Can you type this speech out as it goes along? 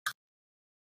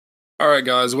All right,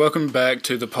 guys, welcome back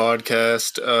to the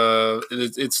podcast.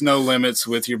 It's No Limits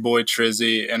with your boy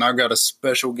Trizzy, and I've got a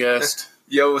special guest.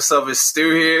 Yo, what's up? It's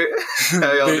Stu here.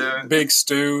 How y'all doing? Big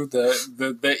Stu,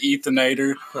 the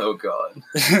Ethanator. Oh God.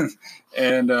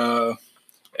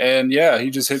 and yeah,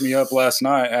 he just hit me up last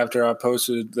night after I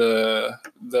posted the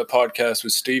podcast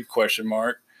with Steve ?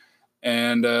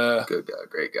 And good guy,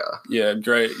 great guy.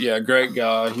 Great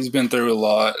guy. He's been through a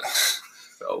lot.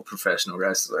 Oh, professional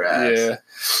wrestler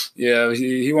ass. Yeah.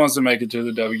 He wants to make it to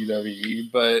the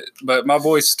WWE, but my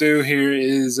boy Stu here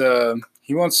is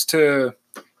he wants to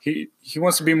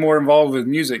be more involved with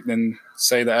music than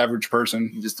say the average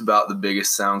person. Just about the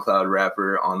biggest SoundCloud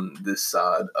rapper on this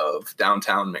side of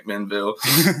downtown McMinnville.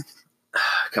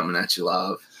 Coming at you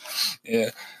live. Yeah.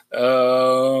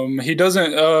 He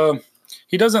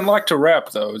doesn't like to rap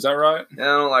though. Is that right? Yeah,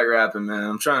 I don't like rapping, man.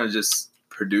 I'm trying to just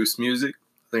produce music.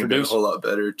 I think it's a whole lot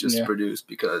better just produce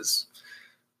because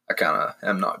I kind of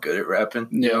am not good at rapping.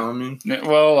 You know what I mean?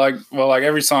 Well, like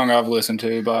every song I've listened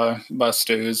to by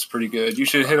Stu is pretty good. You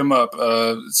should hit him up.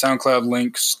 SoundCloud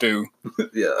link Stu.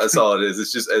 Yeah, that's all it is.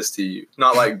 It's just STU.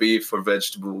 Not like beef or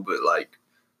vegetable, but like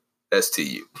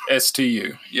STU.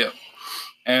 STU. Yep.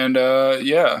 And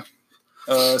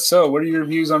so what are your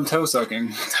views on toe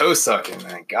sucking? Toe sucking,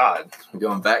 man. God, I'm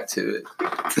going back to it.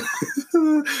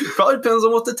 Probably depends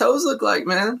on what the toes look like,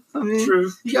 man. I mean,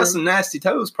 you got some nasty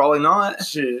toes, probably not.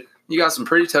 Shit. You got some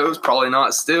pretty toes, probably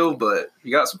not still, but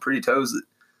you got some pretty toes that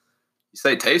you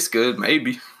say taste good,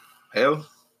 maybe. Hell.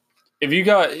 If you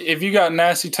got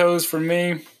nasty toes for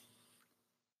me,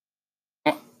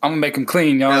 I'm gonna make them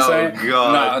clean. You know what I'm saying?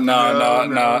 God. No,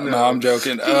 I'm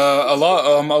joking. A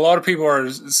lot of people are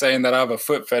saying that I have a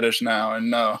foot fetish now,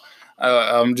 and no,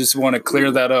 I just want to clear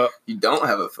that up. You don't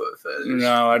have a foot fetish.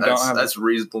 No, I don't have. That's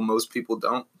reasonable. Most people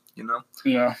don't. You know.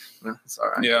 Yeah. It's all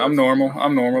right. Yeah, I'm normal.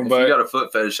 If but you got a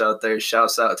foot fetish out there,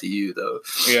 shouts out to you though.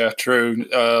 Yeah, true.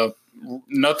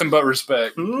 Nothing but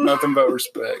respect. Nothing but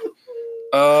respect.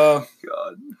 God.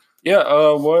 Yeah.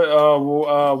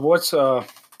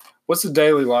 What's the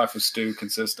daily life of Stu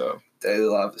consist of? Daily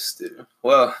life of Stu.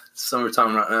 Well, it's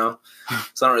summertime right now,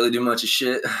 so I don't really do much of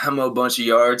shit. I mow a bunch of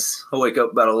yards. I wake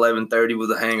up about 11:30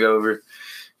 with a hangover.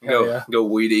 Go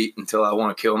weed eat until I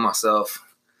want to kill myself.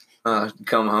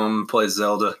 Come home and play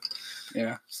Zelda.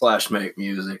 Yeah. / make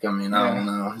music. I mean, I don't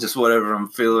know. Just whatever I'm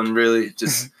feeling, really.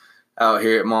 Just out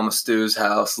here at Mama Stu's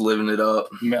house, living it up.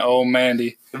 Old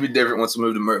Mandy. It'll be different once I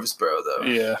move to Murfreesboro, though.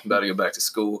 Yeah. I'm about to go back to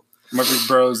school.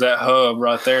 Murfreesboro's that hub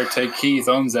right there. Tay Keith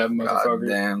owns that motherfucker. God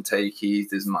damn, Tay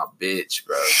Keith is my bitch,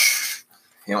 bro.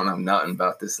 He don't know nothing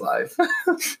about this life.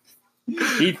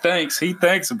 He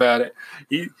thinks about it.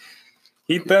 He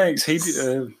thinks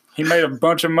he made a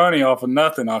bunch of money off of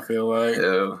nothing. I feel like.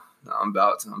 Yeah, I'm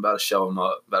about to show him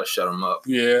up. About to shut him up.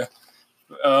 Yeah.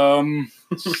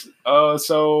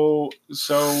 So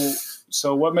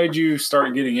what made you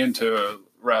start getting into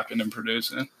rapping and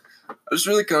producing? I just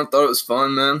really kind of thought it was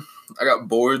fun, man. I got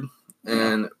bored,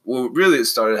 and really it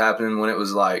started happening when it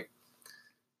was like,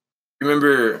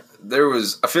 remember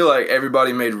I feel like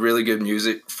everybody made really good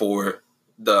music for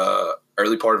the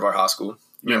early part of our high school.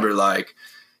 Remember, like,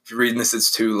 if you're reading this,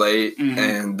 it's too late,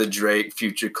 and the Drake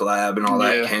Future collab and all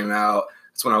that came out.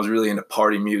 That's when I was really into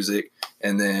party music,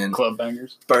 and then Club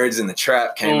Bangers, Birds in the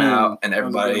Trap came out, and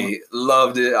everybody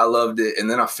loved it. I loved it,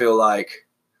 and then I feel like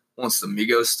once the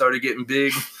Migos started getting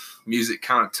big, music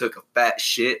kind of took a fat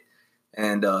shit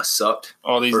and sucked.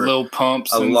 All these little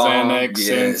pumps and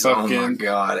Xanax and fucking. Oh my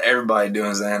God, everybody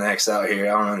doing Xanax out here.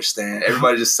 I don't understand.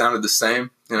 Everybody just sounded the same,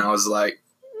 and I was like,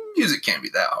 music can't be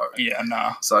that hard. Yeah,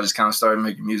 nah. So I just kind of started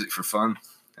making music for fun,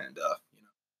 and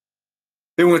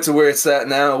it went to where it's at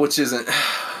now, which isn't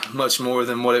much more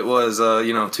than what it was,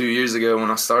 2 years ago when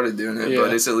I started doing it.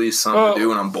 But it's at least something to do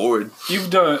when I'm bored.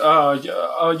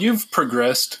 You've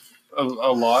progressed a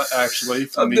lot, actually,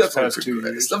 from these past 2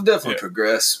 years. I've definitely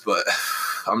progressed, but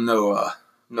I'm no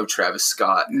Travis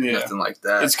Scott, nothing like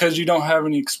that. It's because you don't have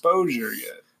any exposure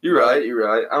yet. You're right.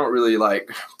 I don't really like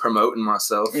promoting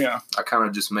myself. Yeah. I kind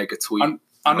of just make a tweet.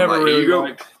 I never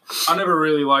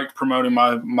really liked promoting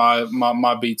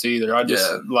my beats either. I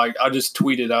just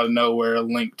tweeted out of nowhere a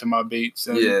link to my beats.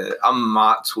 And I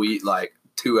might tweet like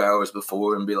 2 hours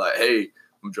before and be like, hey,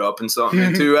 I'm dropping something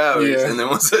in 2 hours. And then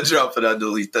once I drop it, I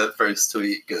delete that first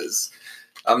tweet because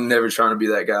I'm never trying to be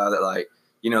that guy that, like,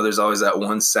 there's always that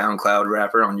one SoundCloud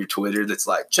rapper on your Twitter that's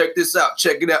like, check this out,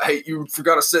 check it out. Hey, you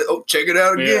forgot to say, check it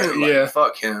out again.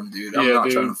 Fuck him, dude. I'm not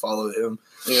trying to follow him.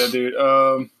 Yeah, dude.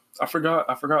 I forgot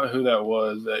who that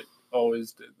was that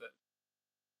always did that.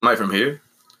 Am I from here?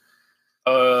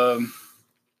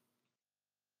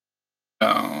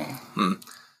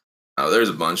 No. Oh, there's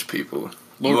a bunch of people.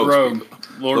 Lord Rogue.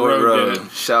 Lord Rogue did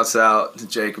it. Shouts out to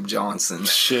Jacob Johnson.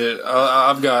 Shit,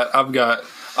 I've got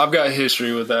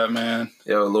history with that, man.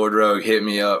 Yo, Lord Rogue, hit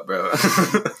me up, bro.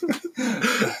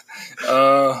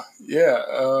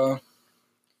 Yeah.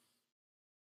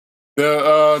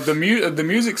 The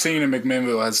music scene in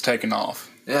McMinnville has taken off.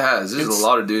 Yeah, there's a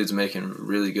lot of dudes making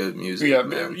really good music. Yeah,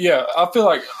 man. Yeah. I feel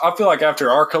like after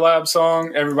our collab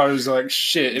song, everybody was like,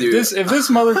 "Shit! If this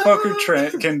motherfucker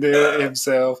Trent can do it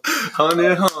himself,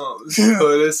 100 Humps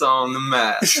put us on the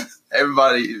map."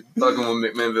 Everybody fucking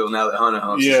with McMinnville now that 100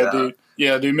 Humps is out. Dude.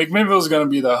 Yeah, dude. McMinnville's gonna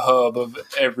be the hub of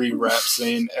every rap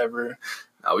scene ever.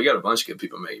 No, we got a bunch of good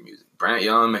people making music. Brant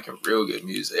Young making real good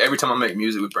music. Every time I make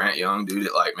music with Brant Young, dude,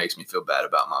 it like makes me feel bad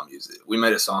about my music. We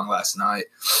made a song last night.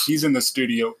 He's in the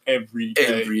studio every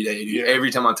day. Every day, dude. Yeah. Every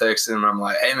time I text him, I'm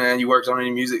like, "Hey, man, you worked on any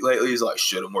music lately?" He's like,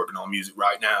 "Shit, I'm working on music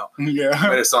right now." Yeah. I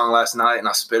made a song last night, and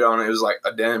I spit on it. It was like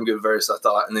a damn good verse, I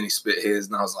thought. And then he spit his,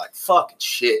 and I was like, "Fucking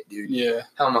shit, dude. Yeah.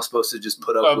 How am I supposed to just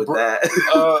put up with that?"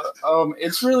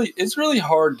 It's really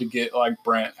hard to get like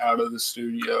Brant out of the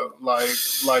studio.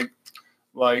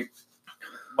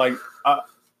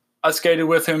 I skated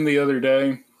with him the other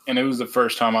day, and it was the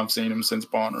first time I've seen him since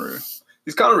Bonnaroo.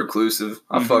 He's kind of reclusive.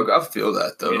 I feel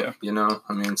that though. Yeah. You know,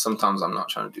 I mean, sometimes I'm not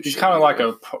trying to do. He's shit kind of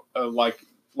either. like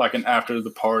an after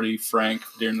the party Frank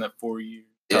during that 4 year.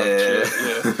 Yeah.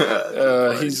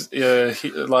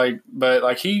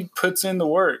 He puts in the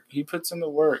work.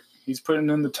 He's putting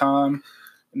in the time.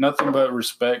 Nothing but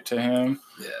respect to him.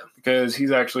 Yeah. Because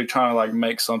he's actually trying to like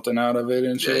make something out of it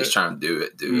and shit. Yeah, he's trying to do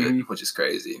it, which is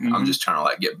crazy. I'm just trying to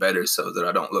like get better so that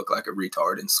I don't look like a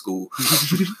retard in school.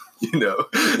 You know?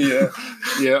 Yeah.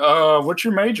 What's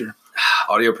your major?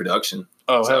 Audio production.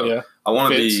 Oh, hell yeah. I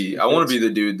want to be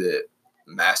the dude that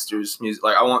masters music.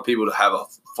 Like I want people to have a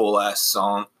full ass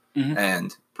song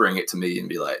and bring it to me and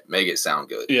be like, make it sound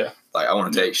good. Yeah. Like I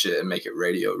want to take shit and make it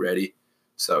radio ready.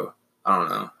 So I don't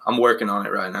know. I'm working on it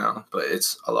right now, but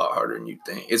it's a lot harder than you'd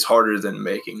think. It's harder than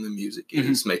making the music.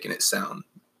 It's making it sound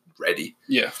ready.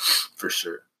 Yeah, for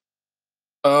sure.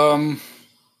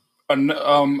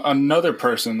 Another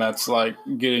person that's like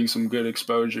getting some good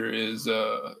exposure is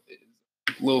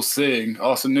Lil Sig,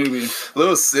 Austin Newby.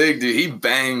 Lil Sig, dude, he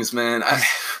bangs, man.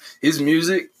 His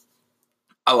music,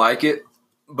 I like it.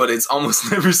 But it's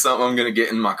almost never something I'm gonna get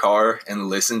in my car and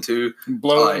listen to.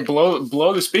 Blow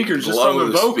the speakers just from the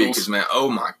vocals, speakers, man. Oh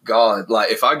my god!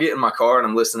 Like if I get in my car and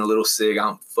I'm listening to Little Sig,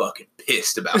 I'm fucking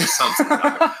pissed about something.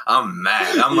 I'm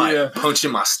mad. I'm like punching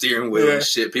my steering wheel and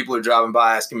shit. People are driving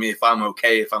by asking me if I'm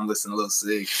okay if I'm listening to Little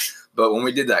Sig. But when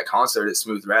we did that concert at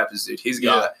Smooth Rapids, dude, he's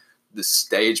got the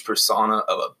stage persona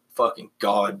of a fucking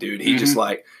god, dude. He just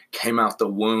like came out the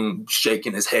womb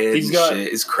shaking his head shit.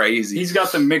 It's crazy. He's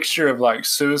got the mixture of like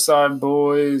Suicide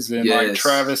Boys and like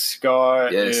Travis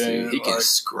Scott. Yes, dude. He can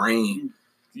scream.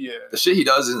 Yeah. The shit he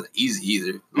does isn't easy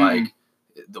either. Like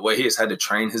the way he has had to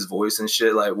train his voice and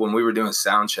shit. Like when we were doing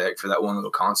sound check for that one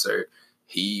little concert,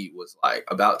 he was like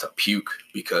about to puke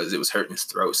because it was hurting his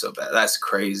throat so bad. That's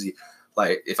crazy.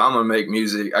 Like if I'm gonna make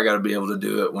music, I gotta be able to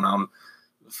do it when I'm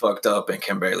fucked up and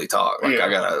can barely talk. Like I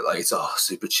gotta like it's all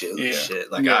super chill and shit.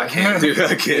 Like I can't do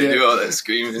all that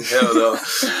screaming. Hell no.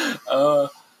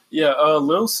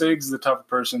 Lil Sig's the type of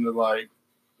person to like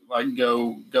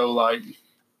go like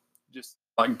just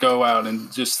like go out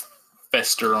and just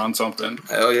fester on something.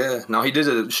 Hell yeah. No, he did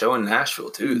a show in Nashville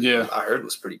too. Yeah. I heard it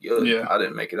was pretty good. Yeah. I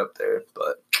didn't make it up there,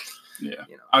 but yeah,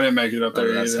 you know, I didn't make it up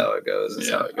there. That's either. How it goes. That's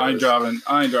how it goes.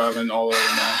 I ain't driving all over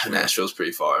Nashville. Nashville's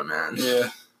pretty far, man. Yeah.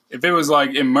 If it was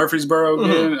like in Murfreesboro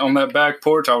again on that back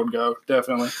porch, I would go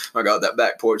definitely. My God, that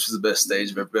back porch was the best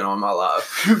stage I've ever been on in my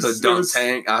life. The dunk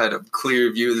tank, I had a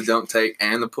clear view of the dunk tank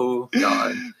and the pool.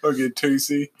 God, okay,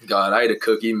 Tootsie. God, I ate a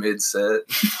cookie mid set.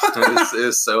 it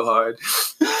was so hard.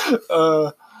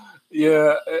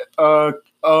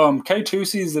 K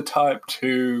Tootsie is the type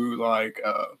to like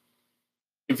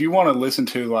if you want to listen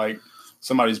to like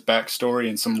somebody's backstory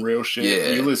and some real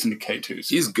shit, you listen to K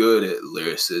Tootsie. He's good at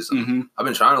lyricism. I've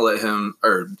been trying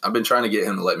to get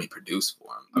him to let me produce for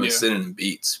him. I've been sending him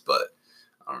beats, but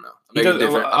I don't know. I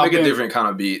make a different kind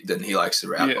of beat than he likes to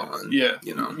rap on. Yeah,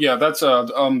 you know. Yeah, that's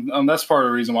part of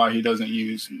the reason why he doesn't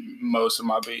use most of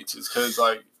my beats is because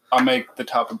like I make the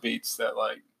type of beats that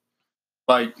like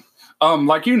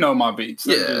you know my beats.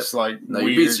 They're just like your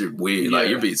beats are weird. Like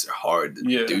your beats are hard to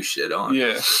do shit on.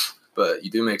 Yeah. But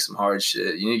you do make some hard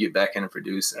shit. You need to get back into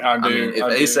producing. I do. I mean, if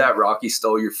ASAP Rocky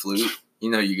stole your flute, you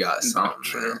know you got something.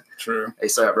 True.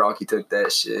 ASAP Rocky took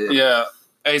that shit. Yeah.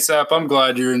 ASAP, I'm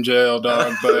glad you're in jail,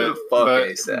 dog. But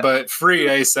ASAP. but free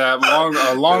ASAP.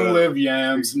 Long live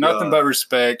Yams. Nothing but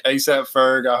respect. ASAP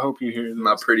Ferg. I hope you hear this.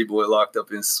 My pretty boy locked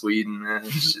up in Sweden, man.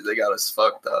 Shit, they got us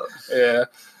fucked up. Yeah.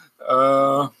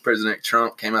 President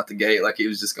Trump came out the gate like he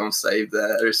was just gonna save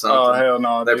that or something. Oh hell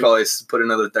no! They probably put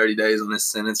another 30 days on this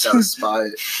sentence out of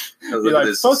spite. You're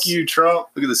like, fuck you, Trump.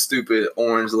 Look at this stupid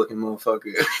orange-looking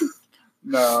motherfucker.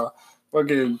 No,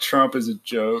 fucking Trump is a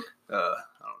joke. I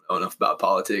don't know enough about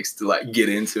politics to like get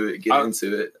into it. I just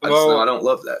well, know I don't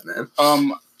love that, man.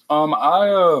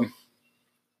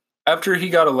 After he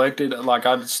got elected, like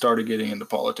I started getting into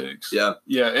politics. Yeah,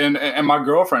 and my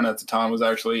girlfriend at the time was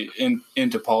actually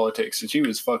into politics, and she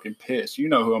was fucking pissed. You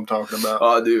know who I'm talking about?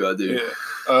 Oh, I do.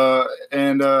 Yeah.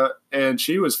 And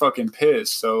she was fucking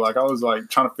pissed. So like I was like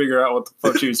trying to figure out what the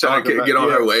fuck she was trying talking to about. get on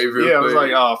her wave real quick. I was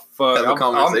like, oh fuck, have a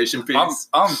conversation piece.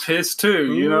 I'm pissed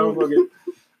too. You know, fucking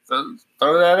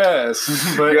throw that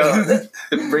ass. But girl,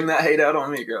 bring that hate out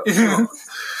on me, girl. Yeah,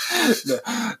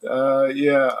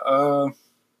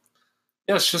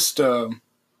 it's just one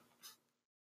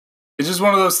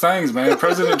of those things, man.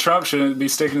 President Trump shouldn't be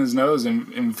sticking his nose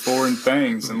in foreign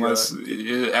things unless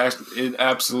it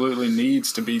absolutely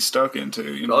needs to be stuck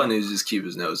into. You know? All he needs to just keep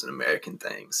his nose in American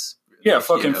things. Really. Yeah,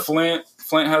 fucking Flint.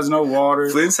 Flint has no water.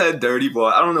 Flint's had dirty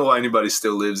water. I don't know why anybody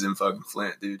still lives in fucking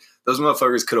Flint, dude. Those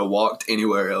motherfuckers could have walked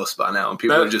anywhere else by now, and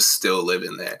people are just still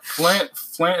living there. Flint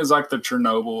is like the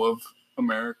Chernobyl of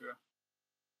America.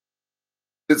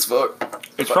 It's fuck.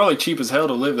 It's probably cheap as hell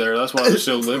to live there. That's why I'm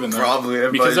still living there. Probably.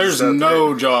 Because there's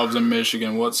no jobs in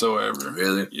Michigan whatsoever.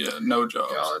 Really? Yeah, no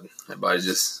jobs. God, everybody's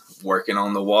just working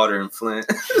on the water in Flint.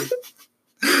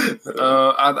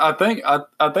 I think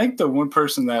the one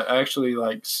person that actually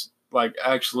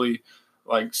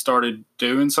started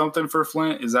doing something for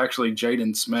Flint is actually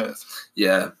Jaden Smith.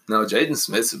 Yeah, no, Jaden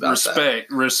Smith's about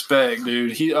respect,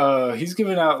 dude. He's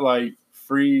giving out like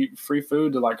free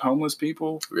food to like homeless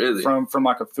people. Really? From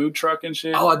like a food truck and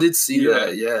shit. Oh, I did see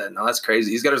that. Yeah, no, that's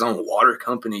crazy. He's got his own water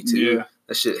company too. Yeah,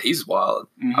 that shit. He's wild.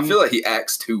 Mm-hmm. I feel like he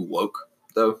acts too woke,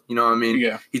 though. You know what I mean?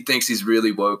 Yeah. He thinks he's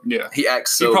really woke. Yeah. He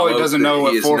acts so. He probably woke doesn't know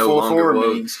what 444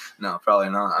 means. No, probably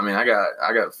not. I mean, I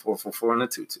got 444 and a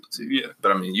 222. Yeah.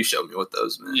 But I mean, you showed me what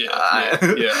those meant.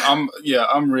 Yeah.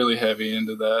 I'm really heavy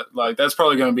into that. Like, that's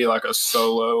probably going to be like a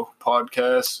solo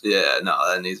podcast. Yeah. No,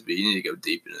 that needs to be. You need to go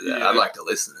deep into that. Yeah. I'd like to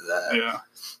listen to that. Yeah.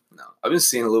 No, I've been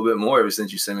seeing a little bit more ever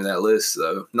since you sent me that list,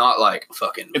 though. Not like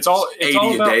fucking it's 80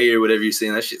 all about, a day or whatever you're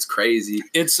seeing. That shit's crazy.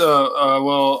 It's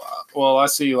well, I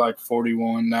see like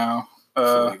 41 now.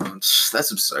 41.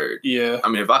 That's absurd. Yeah. I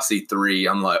mean, if I see 3,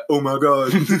 I'm like, oh my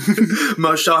god,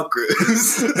 my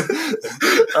chakras.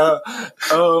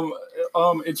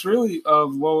 It's really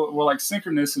well, like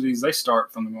synchronicities. They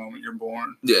start from the moment you're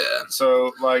born. Yeah.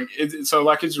 So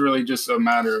it's really just a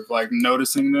matter of like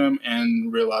noticing them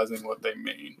and realizing what they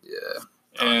mean. Yeah.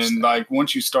 And like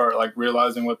once you start like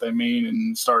realizing what they mean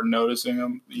and start noticing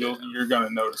them, you're gonna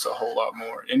notice a whole lot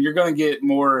more, and you're gonna get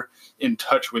more in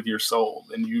touch with your soul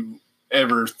than you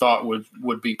ever thought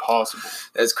would be possible.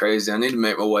 That's crazy. I need to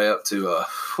make my way up to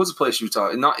what's the place you were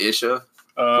talking? Not Isha,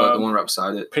 but the one right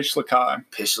beside it. Pishlakai.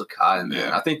 Pishlakai, man.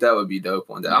 Yeah. I think that would be dope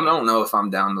one day. I don't know if I'm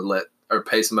down to let or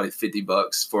pay somebody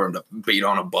 $50 for him to beat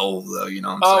on a bowl, though. You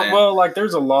know what I'm saying? Well, like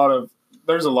there's a lot of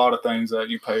things that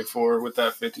you pay for with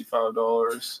that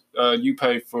 $55. You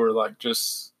pay for like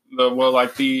just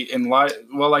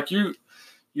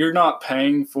you're not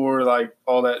paying for like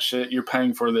all that shit. You're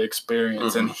paying for the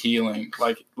experience and healing.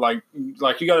 Like you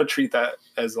got to treat that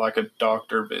as like a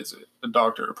doctor visit, a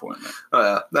doctor appointment. Oh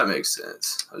yeah, that makes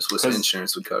sense. I just wish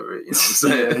insurance would cover it. You know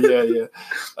what I'm saying? Yeah.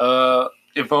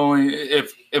 If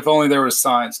only there was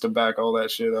science to back all that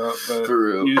shit up. But for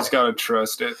real, you just gotta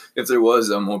trust it. If there was,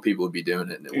 more people would be doing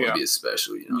it, and it wouldn't be as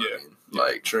special. You know what I mean?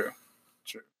 Like true.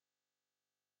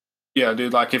 Yeah,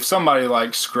 dude. Like if somebody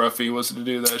like Scruffy was to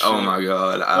do that shit. Oh my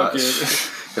god!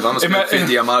 If I'm gonna spend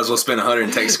 50, I might as well spend 100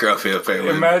 and take Scruffy up there.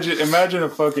 Imagine a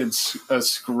fucking a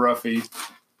Scruffy,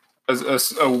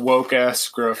 a woke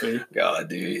ass Scruffy. God,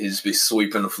 dude, he'd just be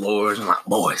sweeping the floors. I'm like,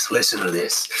 boys, listen to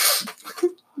this.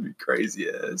 Crazy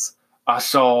ass. I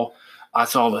saw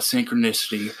the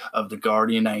synchronicity of the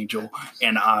guardian angel,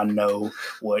 and I know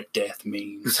what death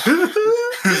means.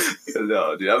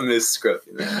 No, dude, I miss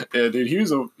Scruffy, man. Yeah, dude, he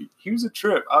was a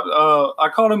trip. I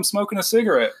caught him smoking a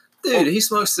cigarette. Dude, he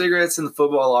smokes cigarettes in the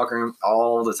football locker room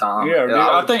all the time. Yeah, dude,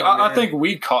 I think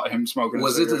we caught him smoking.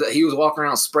 Was it that he was walking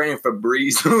around spraying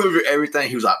Febreze all over everything?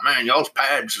 He was like, "Man, y'all's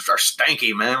pads are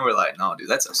stanky, man." We're like, "No, dude,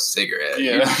 that's a cigarette.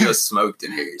 Yeah, you just smoked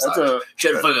in here." He's like,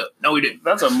 "Shut the fuck up." No, we didn't.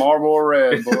 That's a Marlboro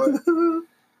Red, boy.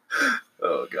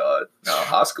 Oh God, no,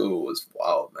 high school was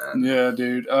wild, man. Yeah,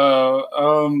 dude.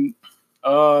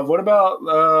 What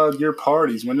about your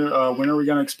parties? When are we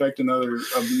gonna expect another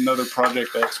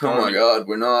Project X party? Oh my God,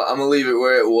 we're not. I'm gonna leave it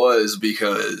where it was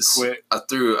because Quit. I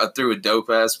threw a dope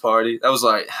ass party. That was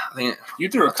like, I think You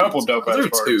threw a couple dope ass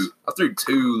parties. I threw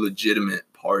two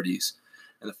legitimate parties,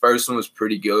 and the first one was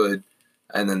pretty good,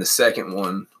 and then the second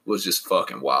one was just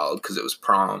fucking wild because it was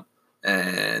prom.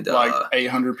 And like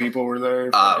 800 people were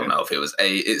there. I don't know if it was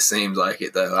 8. It seemed like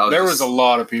it though. There was a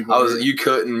lot of people. You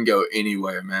couldn't go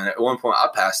anywhere, man. At one point, I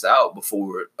passed out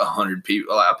before 100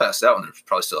 people. Like, I passed out when there was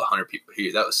probably still 100 people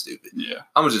here. That was stupid. Yeah,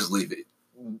 I'm gonna just leave it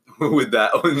with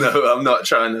that one. No, I'm not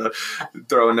trying to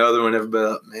throw another one.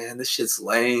 Everybody, like, man, this shit's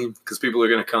lame because people are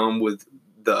gonna come with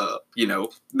the, they're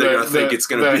gonna think it's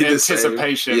gonna be the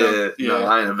anticipation. Same. Yeah, no,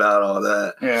 I ain't about all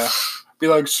that. Yeah. Be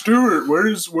like, Stuart,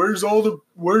 where's all the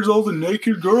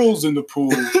naked girls in the pool?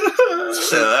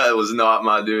 That was not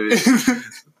my dude.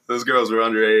 Those girls were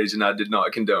underage, and I did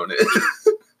not condone it.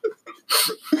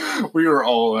 We were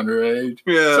all underage.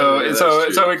 Yeah. So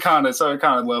it kind of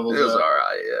levels. It was up. all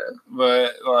right. Yeah.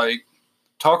 But like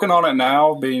talking on it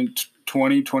now, being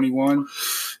 20, 21,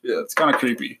 yeah, it's kind of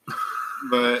creepy.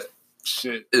 But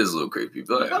shit, it is a little creepy.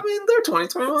 But yeah. I mean, they're 20,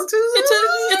 21 too.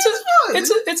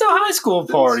 It's a high school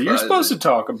party. You're supposed to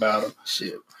talk about them.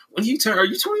 Shit. When you turn? Are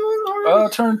you 21 already? I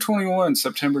turned 21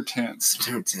 September 10th.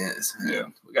 September 10th. Yeah.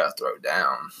 We gotta throw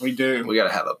down. We do. We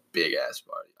gotta have a big ass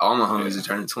party. All my homies are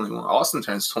turning 21. Austin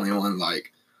turns 21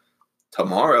 like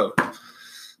tomorrow.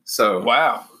 So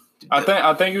wow.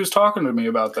 I think he was talking to me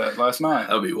about that last night.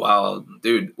 That'll be wild,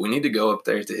 dude. We need to go up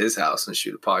there to his house and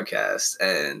shoot a podcast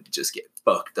and just get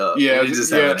fucked up. Yeah,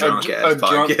 just have a drunk ass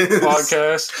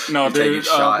podcast. No, dude. Taking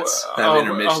shots, have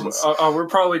intermissions. We're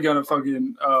probably gonna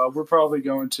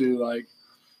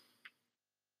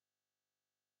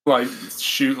like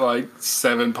shoot like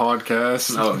 7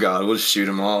 podcasts. Oh God, we'll just shoot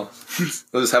them all.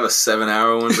 We'll just have a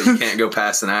 7-hour one, but you can't go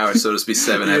past an hour, so it'll just be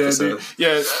 7 episodes. Dude.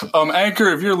 Yeah, Anchor,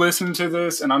 if you're listening to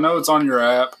this, and I know it's on your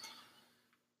app,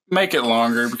 make it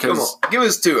longer because come on, give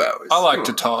us 2 hours. I like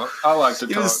to talk.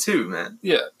 Give us 2, man.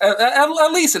 Yeah,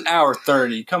 at least an hour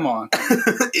 30. Come on,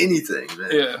 anything, man.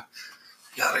 Yeah.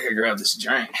 God, I gotta grab this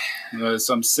drink.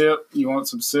 Some sip. You want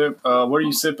some sip? What are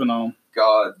you sipping on?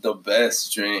 God, the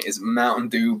best drink is Mountain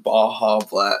Dew Baja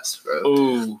Blast, bro.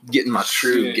 Ooh, getting my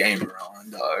true gamer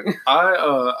on, dog.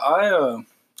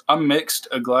 I mixed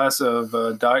a glass of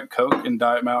Diet Coke and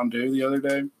Diet Mountain Dew the other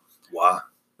day. Wow,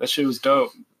 that shit was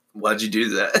dope. Why'd you do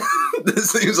that?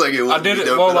 This seems like it. I did it.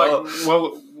 Well,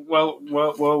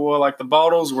 like the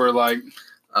bottles were like,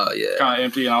 oh yeah, kind of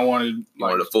empty, and I wanted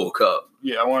a full cup.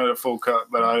 Yeah, I wanted a full cup,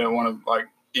 but I didn't want to like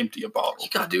empty a bottle. You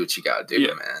gotta do what you gotta do,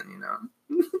 man. You know.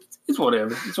 It's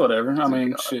whatever. I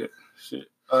mean, shit.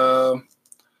 Yeah,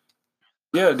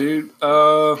 dude.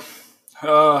 How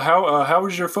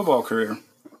was your football career?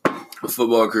 My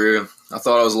football career, I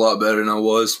thought I was a lot better than I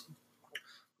was.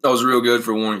 I was real good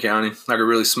for Warren County. I could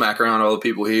really smack around all the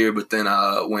people here, but then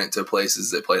I went to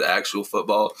places that played actual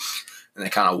football, and they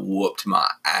kind of whooped my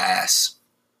ass.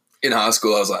 In high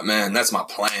school, I was like, man, that's my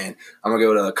plan. I'm going to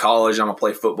go to college. I'm going to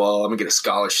play football. I'm going to get a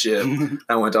scholarship.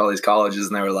 I went to all these colleges,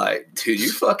 and they were like, dude,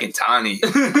 you're fucking tiny.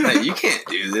 Like, you can't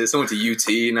do this. I went to UT,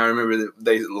 and I remember that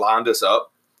they lined us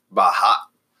up by height,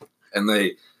 and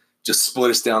they just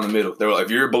split us down the middle. They were like,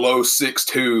 if you're below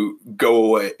 6'2", go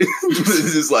away.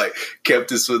 This just, like,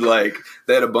 kept us with, like,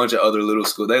 they had a bunch of other little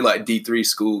schools. They had, like, D3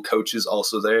 school coaches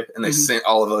also there, and they sent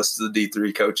all of us to the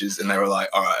D3 coaches, and they were like,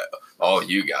 all right, all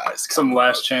you guys. Some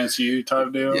last chance you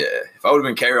type deal? Yeah. If I would have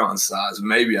been K-Ron's size,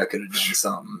 maybe I could have done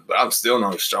something. But I'm still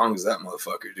not as strong as that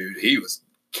motherfucker, dude. He was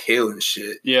killing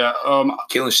shit. Yeah.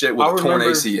 Killing shit with a torn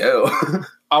ACL.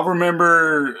 I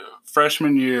remember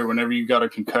freshman year, whenever you got a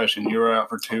concussion, you were out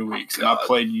for 2 weeks. God. And I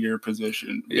played your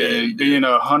position. Yeah. Being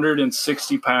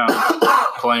 160 pounds,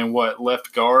 playing what,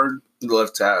 left guard?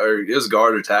 Left tackle, or it was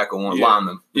guard or tackle, one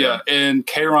lineman. Yeah, and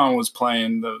K-Ron was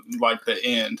playing the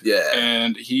end. Yeah,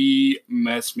 and he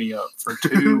messed me up for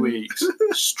 2 weeks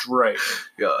straight.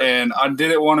 God. And I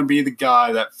didn't want to be the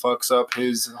guy that fucks up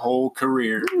his whole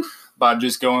career by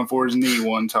just going for his knee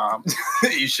one time.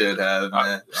 You should have,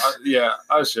 man.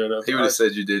 I should have. He would have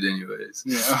said you did anyways.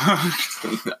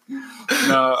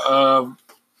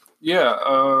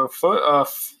 Yeah.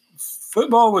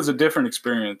 Football was a different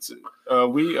experience.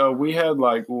 We had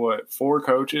like 4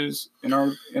 coaches in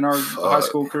our high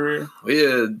school career.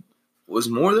 Was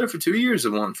more there for 2 years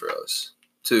than 1 for us.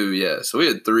 2, yeah. So we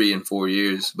had 3 and 4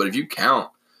 years. But if you count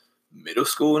middle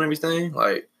school and everything,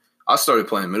 like I started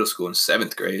playing middle school in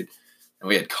 7th grade, and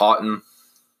we had Cotton.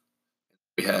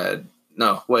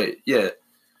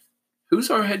 Who's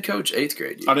our head coach 8th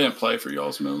grade year? I didn't play for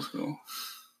y'all's middle school.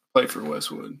 Played for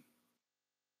Westwood.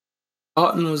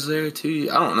 Otten was there too.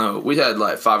 I don't know. We had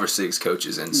like 5 or 6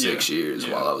 coaches in 6 years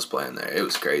while I was playing there. It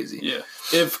was crazy. Yeah.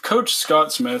 If Coach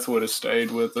Scott Smith would have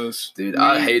stayed with us. Dude,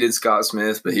 I hated Scott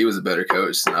Smith, but he was a better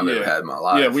coach than I've ever had in my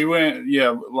life. Yeah, we went,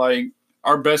 like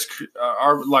our best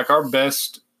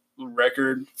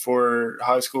record for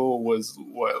high school was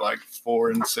what, like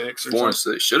 4-6 or something? 4 and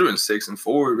 6. Should have been 6 and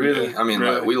 4, really. Yeah, I mean,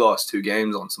 really. like, we lost 2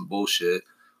 games on some bullshit,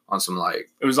 on some like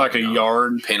it was like a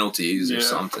yard penalties or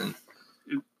something.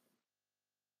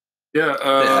 Yeah,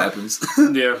 it happens.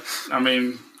 Yeah, I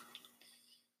mean,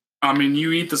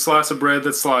 you eat the slice of bread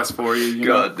that's sliced for you. You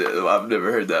God damn, I've never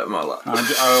heard that in my life.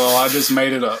 I just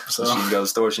made it up. So she can go to the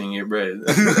store, she can get bread.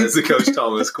 That's the Coach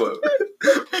Thomas quote.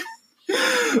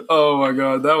 Oh my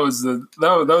God, that was the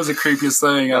creepiest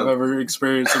thing I've ever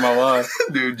experienced in my life.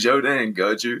 Dude, Jodan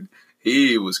Gutcher,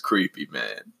 he was creepy,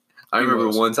 man. I remember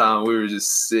one time we were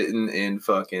just sitting in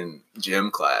fucking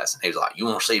gym class, and he was like, "You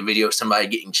want to see a video of somebody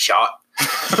getting shot?"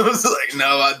 I was like, "No,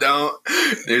 I don't."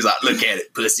 And he was like, "Look at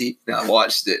it, pussy." And I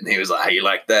watched it, and he was like, "How you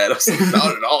like that?" I was like,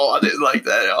 "Not at all. I didn't like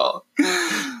that at all."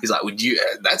 He's like, "Would you?"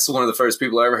 That's one of the first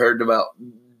people I ever heard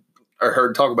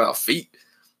talk about feet.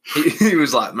 He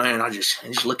was like, "Man, I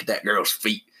just look at that girl's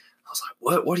feet." I was like,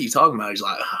 "What? What are you talking about?" He's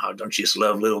like, "Oh, don't you just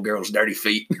love little girls' dirty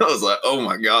feet?" I was like, "Oh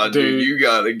my God, dude, you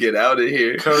gotta get out of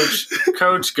here." Coach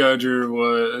Gudger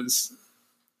was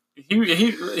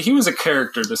he was a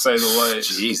character, to say the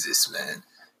least. Jesus, man.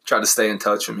 Tried to stay in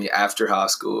touch with me after high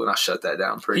school, and I shut that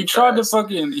down pretty fast. Tried to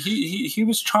fucking he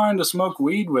was trying to smoke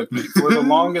weed with me for the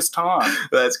longest time.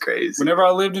 That's crazy. Whenever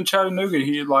I lived in Chattanooga,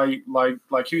 he like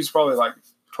he was probably like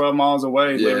 12 miles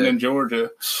away, living in Georgia.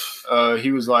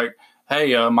 He was like,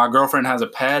 "Hey, my girlfriend has a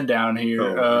pad down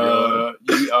here.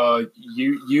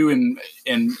 You and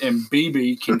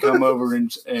BB can come over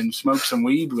and smoke some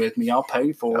weed with me. I'll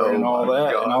pay for it and all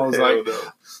that." God, and I was like,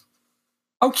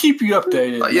 "I'll keep you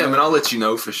updated." Man, I'll let you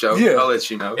know for sure. Yeah. I'll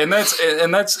let you know. And that's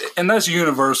a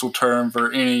universal term for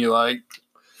any like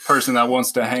person that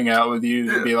wants to hang out with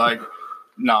you to be like,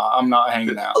 "Nah, I'm not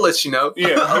hanging out." I'll let you know.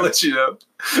 Yeah, I'll let you know.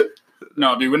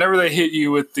 No, dude. Whenever they hit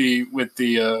you with the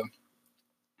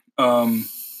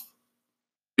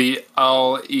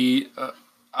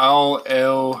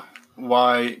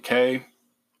LLYK.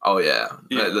 Oh yeah.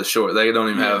 The short. They don't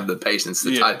even have the patience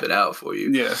to type it out for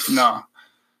you. Yeah, no.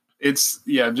 It's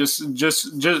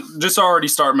just already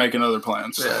start making other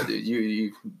plans. Yeah, dude.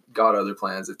 You got other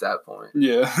plans at that point.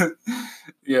 Yeah,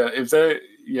 yeah.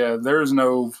 There's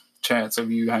no chance of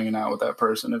you hanging out with that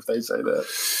person if they say that.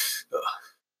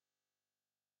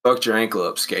 Fucked your ankle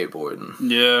up skateboarding.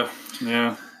 Yeah.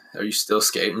 Are you still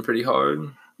skating pretty hard?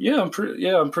 Yeah, I'm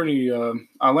pretty.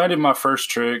 I landed my first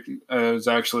trick. Is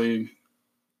actually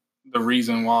the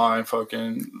reason why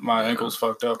my ankle's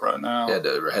fucked up right now. You had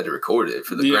to record it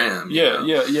for the gram. Yeah.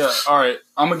 All right,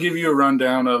 I'm gonna give you a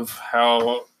rundown of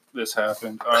how this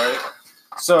happened. All right,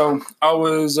 so I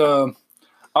was on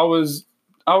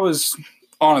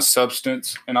a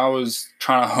substance, and I was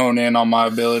trying to hone in on my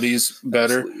abilities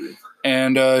better. Absolutely.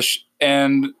 And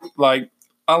like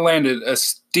I landed a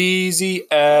steezy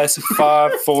ass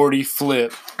 540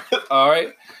 flip. All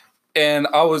right. And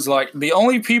I was like, the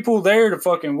only people there to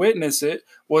fucking witness it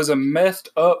was a messed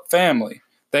up family.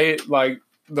 They like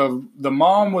the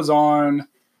mom was on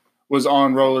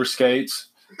roller skates.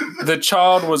 The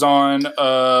child was on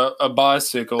a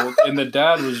bicycle, and the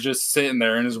dad was just sitting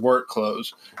there in his work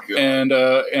clothes. God. And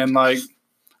I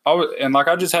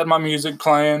just had my music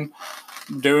playing.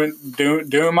 Doing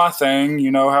my thing,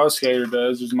 you know how a skater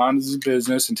does. Just mind his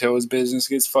business until his business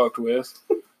gets fucked with.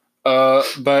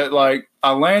 But like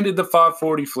I landed the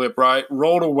 540 flip right,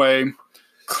 rolled away,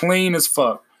 clean as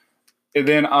fuck. And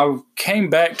then I came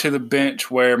back to the bench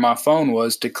where my phone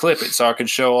was to clip it so I could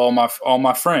show all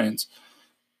my friends.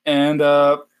 And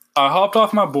I hopped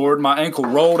off my board. My ankle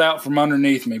rolled out from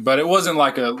underneath me, but it wasn't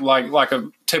like a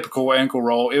typical ankle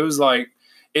roll. It was like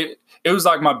It was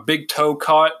like my big toe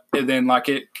caught, and then like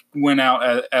it went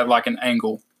out at like an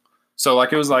angle. So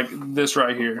like it was like this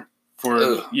right here.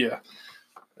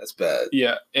 That's bad.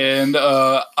 Yeah, and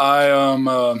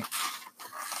I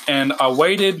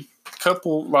waited a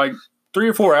couple like 3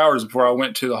 or 4 hours before I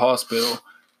went to the hospital,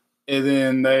 and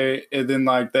then they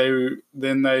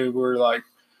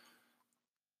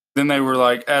were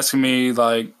like asking me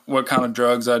like what kind of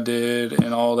drugs I did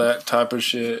and all that type of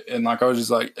shit. And like I was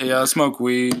just like, yeah, I smoke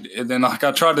weed. And then like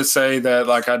I tried to say that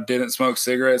like I didn't smoke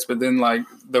cigarettes, but then like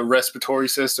the respiratory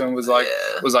system was like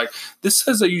this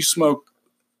says that you smoke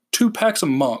 2 packs a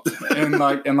month. And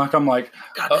I'm like,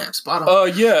 goddamn, spot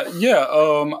on. Yeah.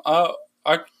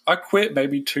 I I quit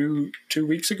maybe two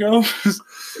weeks ago.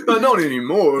 Not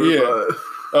anymore. Yeah.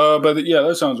 But yeah,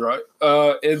 that sounds right.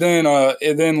 And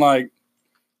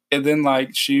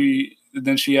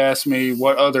then she asked me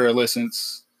what other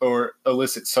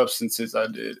illicit substances I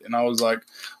did, and I was like,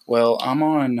 well, I'm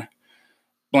on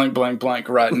blank blank blank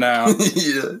right now.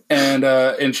 Yeah.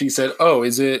 And she said, oh,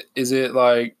 is it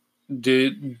like,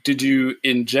 did you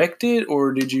inject it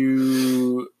or did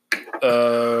you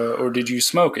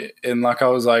smoke it? And like I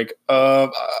was like,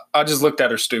 I just looked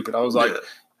at her stupid. I was like,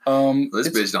 this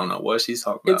bitch don't know what she's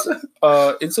talking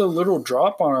about. It's a little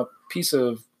drop on a piece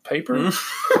of paper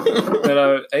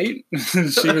that I ate.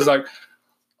 She was like,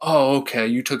 oh, okay,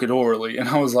 you took it orally. And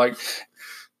I was like,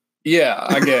 yeah,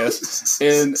 I guess.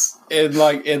 and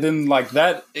then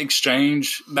that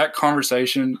exchange, that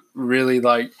conversation really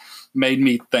like made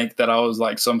me think that I was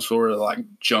like some sort of like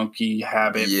junkie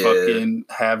habit fucking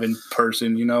having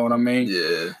person, you know what I mean?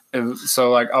 Yeah. And so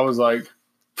like I was like,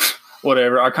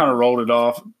 whatever. I kind of rolled it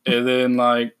off, and then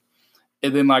I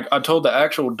told the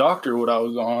actual doctor what I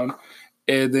was on,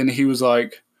 and then he was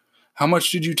like, how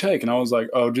much did you take? And I was like,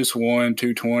 oh, just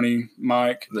 220,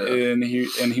 Mike. Yeah. And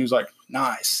he was like,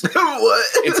 nice. What?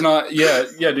 It's not, yeah,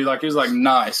 dude. Like he was like,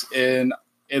 nice, and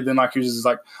then like he was just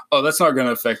like, oh, that's not going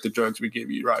to affect the drugs we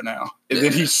give you right now. And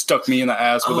then he stuck me in the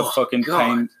ass with a fucking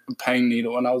pain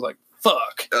needle, and I was like,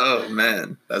 fuck. Oh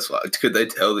man, that's why. Could they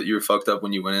tell that you were fucked up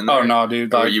when you went in there? Oh no,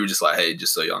 dude. Or you were just like, hey,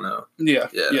 just so y'all know. Yeah.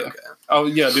 Okay. Oh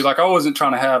yeah, dude. Like I wasn't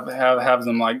trying to have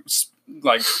them like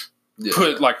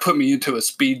put me into a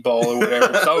speedball or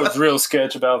whatever. So I was real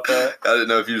sketch about that. I didn't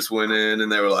know if you just went in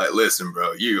and they were like, listen,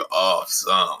 bro, you off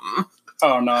something.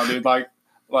 Oh no, dude.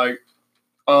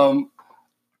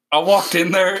 I walked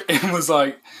in there and was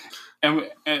like, and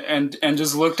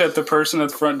just looked at the person at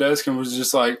the front desk and was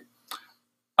just like,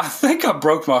 I think I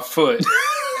broke my foot.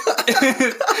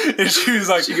 And she was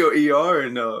like, "Did you go ER or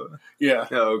no?" Yeah.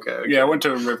 Oh, okay. Yeah, I went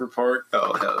to River Park.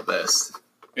 Oh, hell, the best.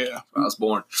 Yeah. I was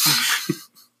born.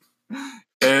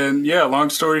 And yeah,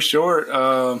 long story short,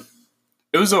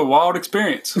 it was a wild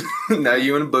experience. Now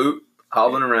you in a boot,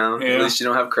 hobbling around. Yeah. At least you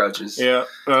don't have crutches. Yeah.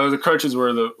 The crutches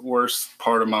were the worst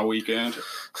part of my weekend.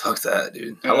 Fuck that,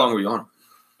 dude. How long were you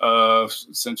on?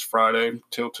 Since Friday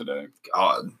till today.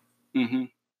 God. Mm-hmm.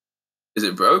 Is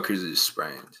it broke or is it just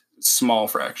sprained? Small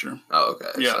fracture. Oh,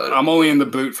 okay. Yeah, so I'm only in the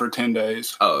boot for 10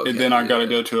 days. Oh, okay. And then I got to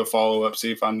go to a follow-up,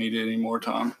 see if I need any more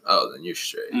time. Oh, then you're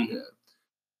straight. Mm-hmm. Yeah.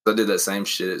 I did that same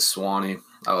shit at Swanee.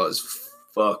 I was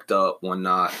fucked up one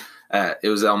night. It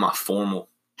was on my formal.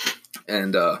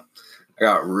 And I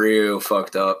got real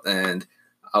fucked up. And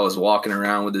I was walking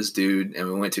around with this dude, and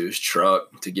we went to his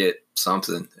truck to get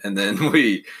something. And then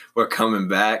we were coming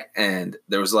back, and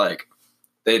there was like,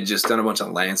 they had just done a bunch of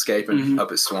landscaping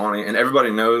up at Swanee, and everybody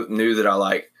knew that I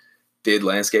like did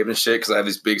landscaping shit because I have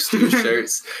these big Stu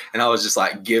shirts, and I was just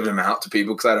like giving them out to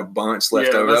people because I had a bunch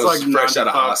left over. That was like fresh out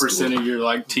of hospital. 95% of your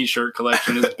like t-shirt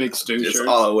collection is big Stu shirts. It's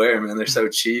all I wear, man. They're so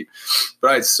cheap.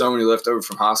 But I had so many left over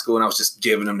from high school, and I was just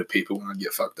giving them to people when I'd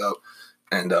get fucked up.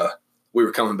 And we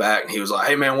were coming back, and he was like,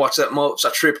 "Hey man, watch that mulch. I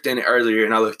tripped in it earlier,"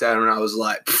 and I looked at him, and I was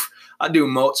like, I do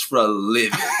mulch for a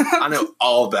living. I know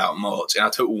all about mulch. And I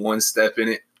took one step in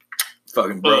it,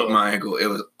 fucking broke my ankle. It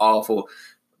was awful.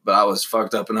 But I was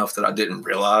fucked up enough that I didn't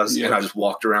realize. And I just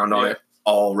walked around on it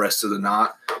all rest of the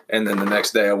night. And then the next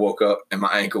day I woke up and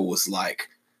my ankle was like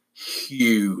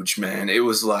huge, man. It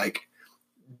was like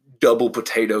double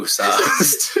potato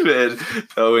sized. Man,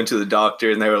 I went to the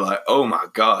doctor and they were like, "Oh my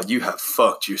God, you have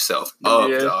fucked yourself up,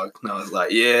 dog." And I was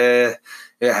like, yeah,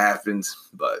 it happens.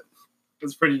 But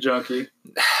it's pretty junky.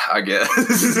 I guess.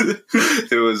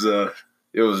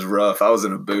 It was rough. I was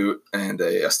in a boot, and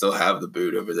I still have the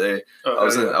boot over there. I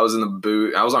was in the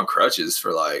boot. I was on crutches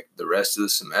for like the rest of the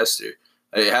semester.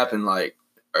 It happened like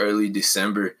early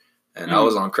December, and I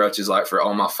was on crutches like for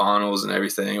all my finals and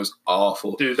everything. It was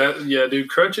awful, dude.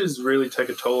 Crutches really take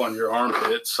a toll on your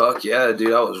armpits. Fuck yeah,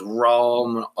 dude. I was raw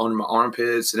on my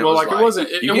armpits, and it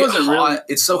wasn't really.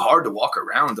 It's so hard to walk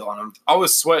around on them. I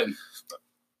was sweating.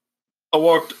 I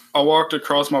walked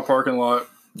across my parking lot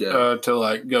to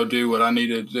like go do what I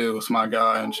needed to do with my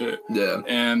guy and shit. Yeah.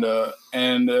 And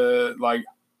like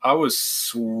I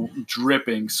was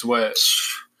dripping sweat.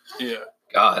 Yeah.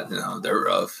 God, no, they're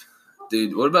rough.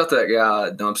 Dude, what about that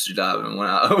guy dumpster diving when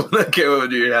I came over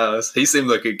to your house? He seemed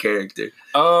like a character.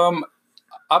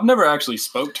 I've never actually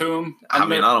spoke to him. I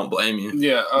mean, I don't blame you.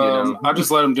 Yeah, I just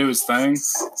let him do his thing.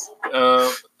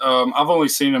 I've only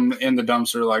seen him in the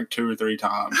dumpster like 2 or 3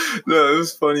 times. No, it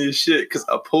was funny as shit because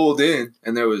I pulled in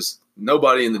and there was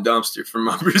nobody in the dumpster from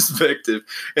my perspective.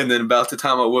 And then about the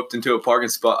time I whooped into a parking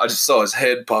spot, I just saw his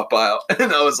head pop out.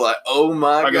 And I was like, oh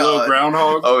my like God. a little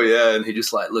groundhog? Oh, yeah. And he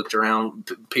just like looked around,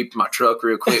 peeped my truck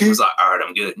real quick, and was like, all right,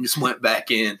 I'm good. And just went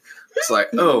back in. It's like,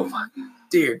 oh my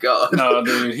dear God. No,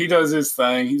 dude, he does his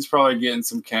thing. He's probably getting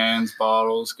some cans,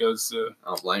 bottles, goes to... I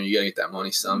don't blame you. You gotta get that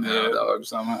money somehow, dog.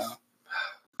 Somehow.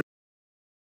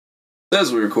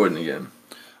 As we're recording again.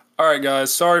 All right,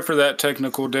 guys. Sorry for that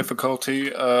technical difficulty.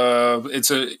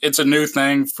 It's a new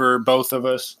thing for both of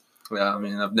us. Yeah, I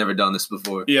mean, I've never done this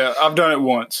before. Yeah, I've done it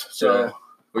once. So yeah.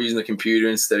 We're using the computer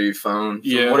instead of your phone.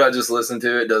 Yeah. From what I just listened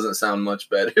to, it doesn't sound much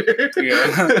better.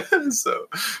 Yeah. So,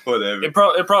 whatever. It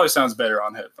probably sounds better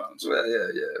on headphones. Well, yeah.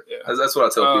 That's what I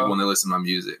tell people when they listen to my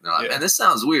music. They're like, man, this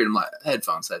sounds weird. I'm like,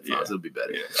 headphones. Yeah. It'll be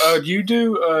better. Yeah. Do you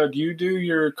do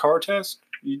your car test?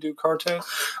 You do car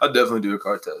tests? I definitely do a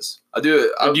car test. I do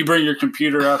it. Do you bring your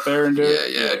computer out there and do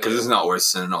it? Yeah, because it's not worth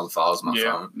sending all the files on my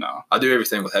Yeah, phone. no. I do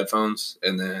everything with headphones,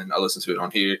 and then I listen to it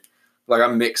on here. Like, I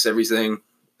mix everything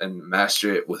and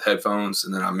master it with headphones,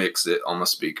 and then I mix it on my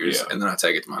speakers, and then I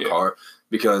take it to my car,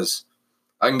 because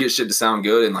I can get shit to sound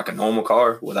good in like a normal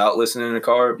car without listening in a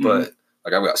car, but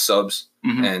like I've got subs,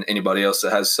 and anybody else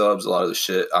that has subs, a lot of the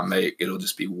shit I make, it'll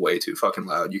just be way too fucking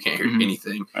loud. You can't hear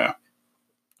anything. Yeah.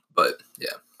 But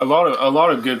yeah, a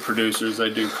lot of good producers, they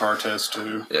do car tests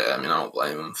too. Yeah, I mean, I don't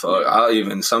blame them. Fuck, I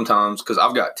even sometimes, because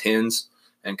I've got 10s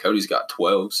and Cody's got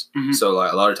 12s, so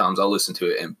like a lot of times I'll listen to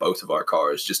it in both of our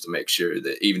cars just to make sure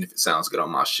that even if it sounds good on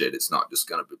my shit, it's not just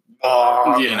gonna be,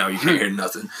 you know, you can't hear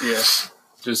nothing. Yeah,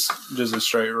 just a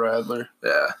straight rattler.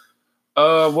 Yeah.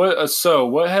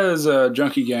 What has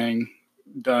Junkie Gang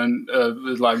done?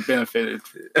 Like benefited?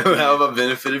 How have I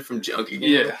benefited from Junkie Gang?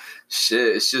 Yeah.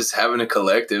 Shit, it's just having a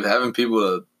collective, having people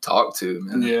to talk to,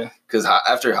 man. Yeah. Because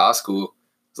after high school,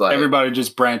 it's like everybody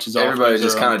just branches off. Everybody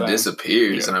just kind of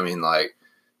disappears. Yeah. And I mean, like,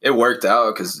 it worked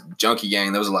out because Junkie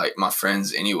Gang, those were like my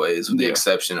friends anyways, with the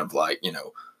exception of like, you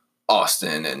know,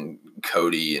 Austin and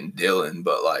Cody and Dylan.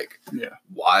 But like,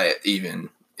 Wyatt even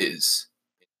is.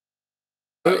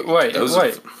 Like, wait,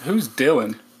 who's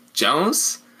Dylan?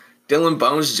 Jones? Dylan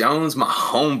Bones Jones, my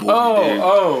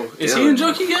homeboy. Is he in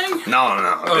Junkie Gang? No.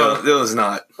 Dylan's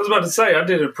not. I was about to say, I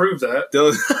didn't approve that.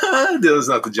 Dylan's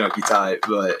not the junkie type,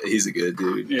 but he's a good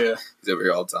dude. Yeah. He's over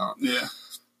here all the time. Yeah.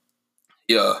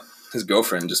 Yeah. His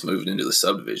girlfriend just moved into the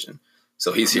subdivision.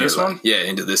 So he's here. This one? Yeah,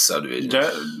 into this subdivision.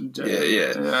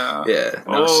 Yeah. No,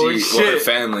 her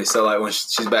family. So like when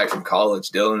she's back from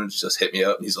college, Dylan just hit me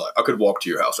up and he's like, I could walk to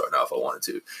your house right now if I wanted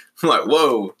to. I'm like,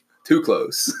 whoa. Too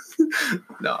close.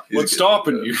 No. What's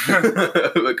stopping you?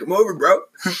 Like, come over, bro.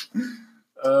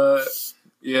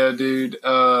 Yeah, dude.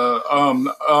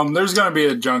 There's gonna be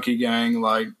a Junkie Gang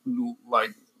like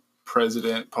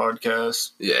president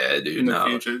podcast. Yeah, dude. In the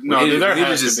future.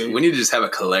 We need to just have a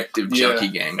collective Junkie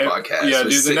Gang podcast. Yeah,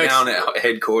 dude. Sit down at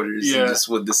headquarters and just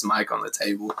with this mic on the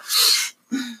table.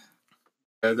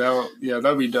 Yeah,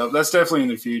 that'd be dope. That's definitely in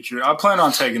the future. I plan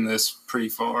on taking this pretty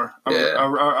far.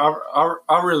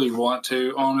 I really want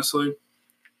to, honestly.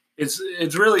 It's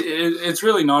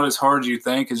really not as hard as you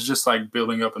think. It's just like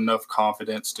building up enough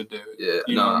confidence to do it. Yeah,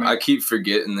 you know what I mean? I keep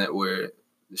forgetting that we're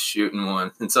shooting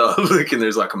one, and so I look and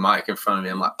there's like a mic in front of me.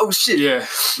 I'm like, oh shit.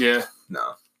 Yeah.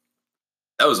 No,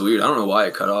 that was weird. I don't know why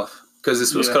it cut off. Because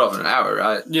this was cut off in an hour,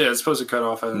 right? Yeah, it's supposed to cut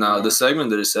off. No, the segment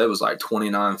that it said was like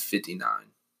 29:59.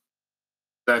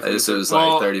 Exactly. So it was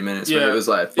like 30 minutes. Yeah, but it was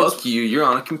like, fuck you, you're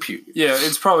on a computer. Yeah,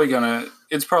 it's probably gonna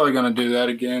do that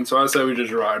again. So I say we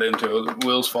just ride into it. The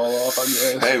wheels fall off, I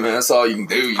guess. Hey man, that's all you can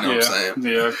do, you know what I'm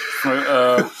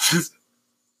saying?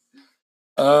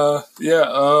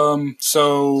 Yeah.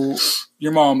 So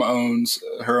your mom owns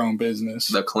her own business.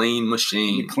 The Clean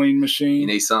Machine. You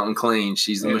need something clean.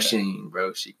 She's the machine,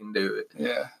 bro. She can do it.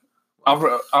 Yeah.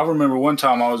 I remember one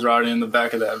time I was riding in the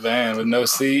back of that van with no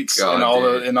seats and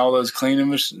all those cleaning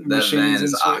machines. That van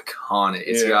is iconic.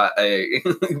 It's got a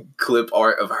clip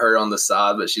art of her on the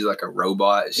side, but she's like a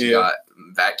robot. She got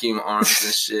vacuum arms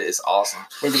and shit. It's awesome.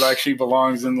 Looks like she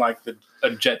belongs in like a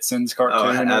Jetsons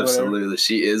cartoon. Oh, absolutely.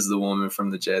 She is the woman from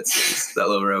the Jetsons. That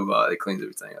little robot that cleans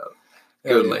everything up.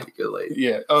 Good lady.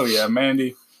 Yeah. Oh yeah,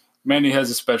 Mandy has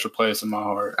a special place in my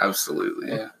heart. Absolutely.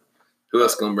 Yeah. Who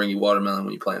else gonna bring you watermelon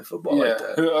when you playing football like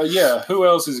that? Who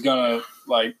else is gonna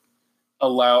like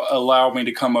allow me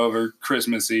to come over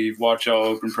Christmas Eve, watch y'all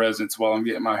open presents while I'm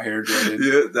getting my hair dreaded?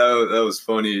 Yeah, that was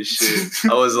funny as shit.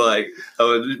 I was like,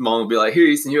 mom would be like, "Here,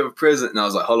 Ethan, you have a present," and I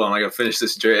was like, "Hold on, I gotta finish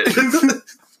this dread."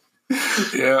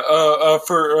 Yeah.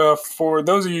 For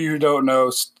those of you who don't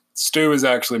know, Stu is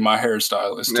actually my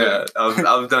hairstylist. Yeah,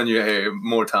 I've done your hair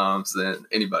more times than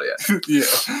anybody else.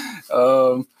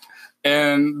 Yeah.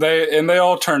 and they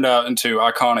all turned out into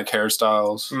iconic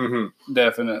hairstyles. Mm-hmm.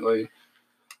 Definitely.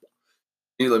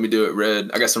 You let me do it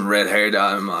red. I got some red hair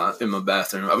dye in my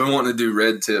bathroom. I've been wanting to do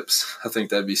red tips. I think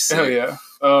that'd be sick. Hell yeah.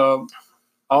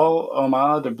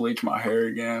 I had to bleach my hair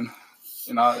again,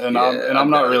 and I'm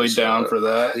not really down for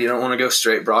that. You don't want to go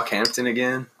straight Brockhampton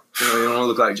again. You don't want to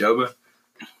look like Joba.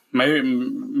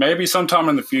 Maybe sometime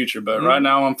in the future, but right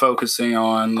now I'm focusing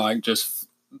on like just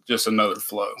another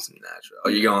flow. It's natural. Oh,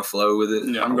 you going flow with it?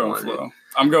 Yeah, I'm going flow.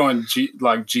 I'm going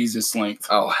like Jesus length.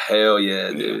 Oh hell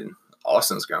yeah, dude. Yeah.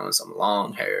 Austin's growing some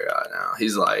long hair right now.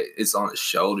 He's like, it's on his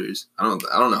shoulders. I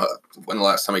don't know when the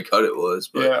last time he cut it was,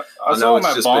 but yeah, I saw him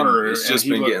at Bonnaroo. It's just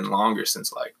been getting longer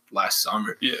since like last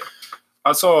summer. Yeah,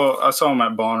 I saw him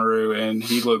at Bonnaroo, and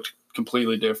he looked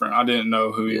completely different. I didn't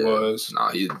know who he was. No,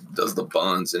 he does the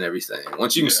buns and everything.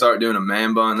 Once you can start doing a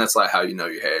man bun, that's like how you know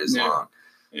your hair is long.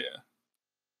 Yeah.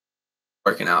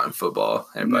 Working out in football,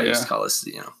 everybody used to call us,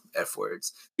 F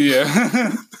words.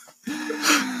 Yeah.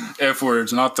 F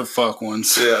words, not the fuck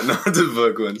ones. Yeah, not the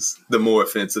fuck ones. The more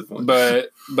offensive ones. But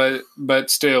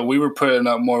still, we were putting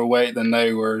up more weight than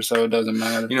they were, so it doesn't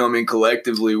matter. You know what I mean?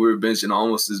 Collectively, we were benching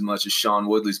almost as much as Sean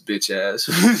Woodley's bitch ass.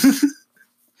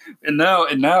 and now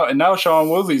Sean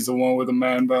Woodley's the one with a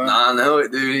man bun. Nah, I know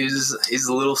it, dude. He's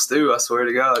a little stew, I swear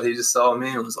to God. He just saw me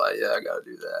and was like, yeah, I gotta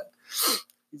do that.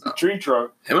 He's a tree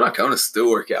truck. Him and Icona still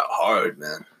work out hard,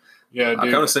 man. Yeah,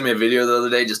 dude. Icona sent me a video the other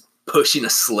day just pushing a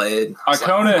sled.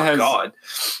 Icona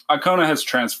has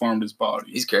transformed his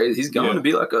body. He's crazy. He's going to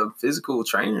be like a physical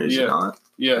trainer, is he not?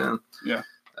 Yeah.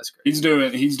 That's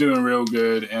crazy. He's doing real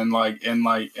good, and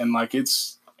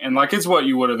it's what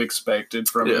you would have expected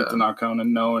from Ethan Icona,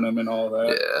 knowing him and all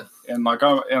that. Yeah.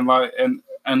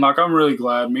 And I'm really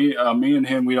glad. Me and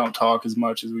him, we don't talk as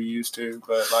much as we used to,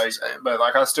 but I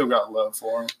still got love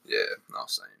for him. Yeah, no,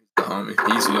 same. The homie.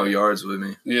 He used to mow yards with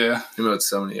me. Yeah. He mowed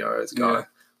so many yards. God. Yeah.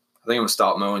 I think I'm going to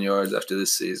stop mowing yards after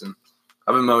this season.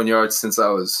 I've been mowing yards since I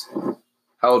was,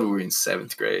 how old were we in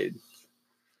 7th grade?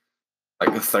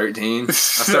 Like 13? I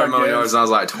started mowing yards when I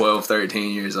was like 12,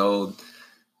 13 years old.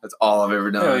 That's all I've ever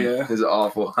done. Hell yeah. It's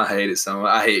awful. I hate it so much.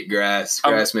 I hate grass.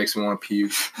 Grass makes me want to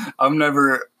puke. I've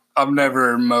never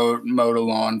mowed a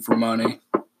lawn for money.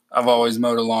 I've always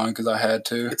mowed a lawn because I had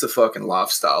to. It's a fucking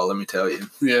lifestyle, let me tell you.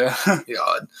 Yeah.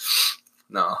 God.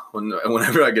 No.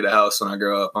 Whenever I get a house when I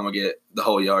grow up, I'm going to get the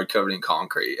whole yard covered in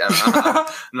concrete. I'm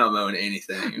not mowing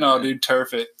anything. No, man. Dude,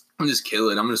 turf it. I'm just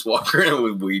killing. I'm just walking around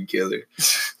with weed killer.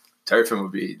 Turfing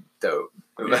would be dope.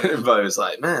 Everybody was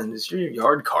like, man, is your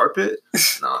yard carpet?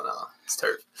 No, it's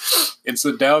turf. It's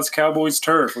the Dallas Cowboys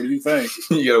turf. What do you think?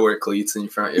 You got to wear cleats in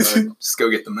your front yard. Just go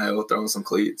get the mail, throw in some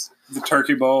cleats. The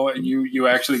turkey bowl, and you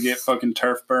actually get fucking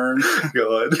turf burn.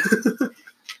 God.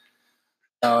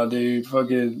 Oh, dude,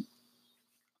 fucking.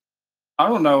 I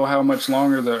don't know how much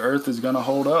longer the Earth is gonna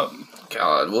hold up.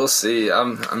 God, we'll see. I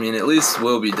mean, at least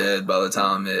we'll be dead by the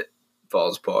time it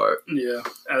falls apart. Yeah,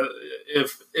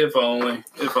 if only.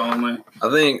 I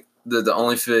think that the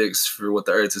only fix for what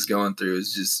the Earth is going through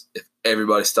is just if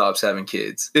everybody stops having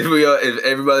kids. If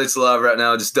everybody that's alive right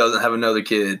now just doesn't have another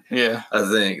kid, I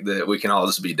think that we can all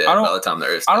just be dead by the time the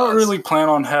Earth dies. I don't really plan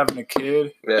on having a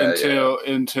kid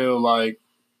until like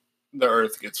the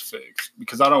Earth gets fixed,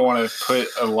 because I don't want to put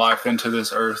a life into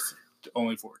this Earth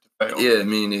only for it to fail. Yeah,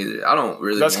 me neither. I don't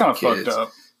really. That's kind of kids. Fucked up.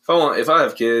 If I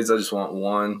have kids, I just want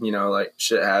one. You know, like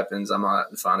shit happens, I might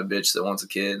find a bitch that wants a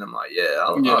kid, and I'm like,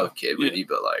 I'll have a kid with you,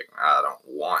 but like I don't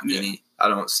want any. I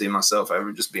don't see myself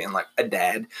ever just being like a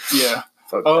dad. Yeah.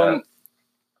 Fuck that.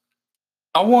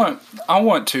 I want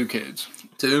 2 kids.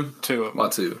 2? 2 of them. Why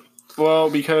 2? Well,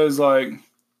 because like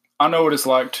I know what it's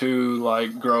like to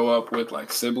like grow up with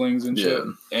like siblings and shit,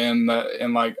 and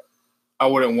like I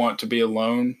wouldn't want to be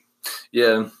alone.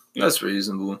 Yeah, that's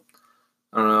reasonable.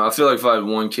 I don't know. I feel like if I had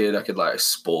one kid, I could like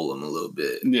spoil them a little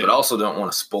bit, but I also don't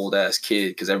want a spoiled ass kid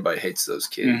because everybody hates those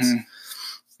kids.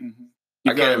 Mm-hmm. Mm-hmm.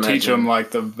 You gotta teach them like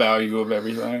the value of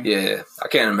everything. Yeah, I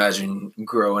can't imagine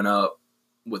growing up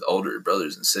with older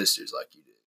brothers and sisters like you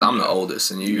did. I'm the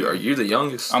oldest, and are you the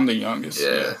youngest? I'm the youngest.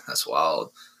 Yeah, that's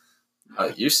wild.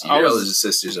 Your brothers and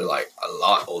sisters are like a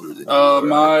lot older than you.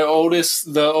 My oldest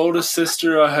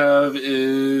sister I have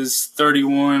is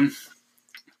 31,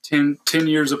 10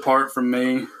 years apart from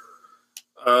me.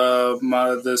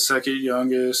 The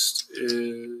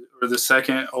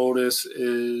second oldest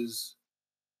is,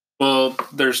 well,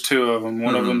 there's 2 of them.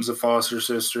 One of them's a foster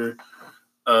sister.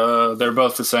 They're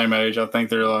both the same age. I think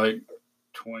they're like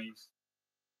 20s.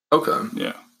 Okay.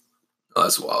 Yeah. Oh,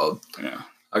 that's wild. Yeah.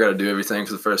 I got to do everything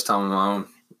for the first time on my own.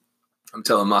 I'm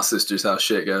telling my sisters how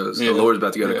shit goes. Yeah. The Lord's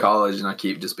about to go to college, and I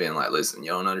keep just being like, listen,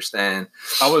 you don't understand.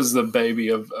 I was the baby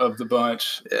of the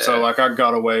bunch. Yeah. So, like, I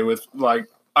got away with, like,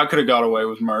 I could have got away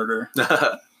with murder.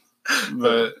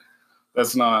 But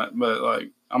that's not, but,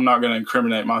 like, I'm not going to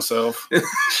incriminate myself.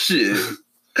 Shit.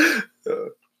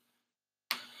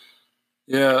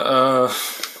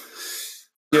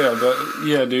 Yeah, but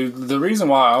yeah, dude. The reason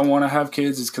why I want to have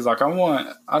kids is because like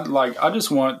I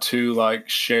just want to like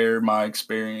share my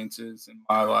experiences and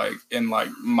my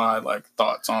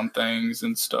thoughts on things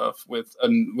and stuff with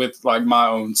like my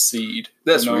own seed.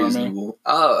 That's you know reasonable.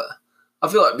 I mean? I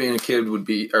feel like being a kid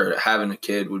having a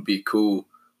kid would be cool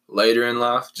later in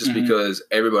life, just because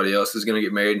everybody else is gonna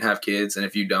get married and have kids, and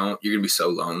if you don't, you're gonna be so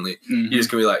lonely. You're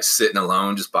just gonna be like sitting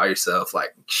alone, just by yourself.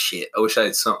 Like shit, I wish I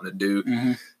had something to do.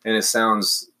 And it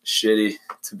sounds shitty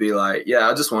to be like, yeah,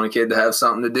 I just want a kid to have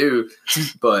something to do,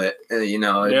 but you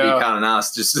know, it'd be kind of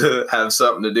nice just to have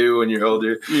something to do when you're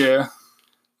older. Yeah,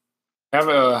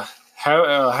 having a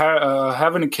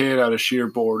kid out of sheer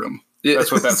boredom. Yeah,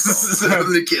 that's what that's called.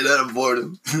 Having a kid out of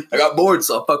boredom. I got bored,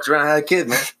 so I fucked around and had a kid,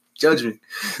 man. Judge me.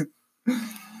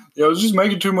 Yeah, I was just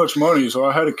making too much money, so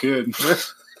I had a kid.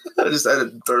 I just had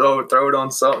to throw it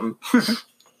on something.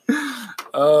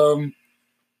 Do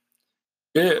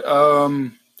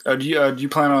you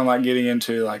plan on like getting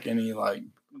into like any like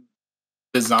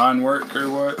design work or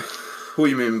what? What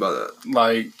do you mean by that?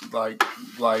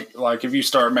 Like if you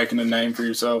start making a name for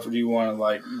yourself, do you want to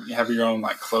like have your own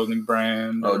like clothing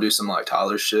brand? Oh, do some like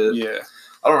Tyler shit. Yeah.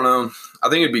 I don't know. I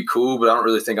think it'd be cool, but I don't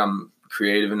really think I'm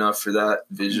creative enough for that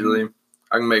visually.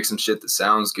 I can make some shit that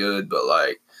sounds good, but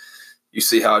like you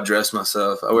see how I dress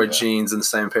myself. I wear jeans and the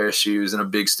same pair of shoes and a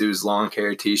Big Stew's lawn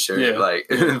care t-shirt like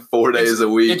 4 days a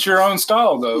week. It's your own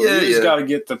style though. Yeah, you just got to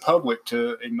get the public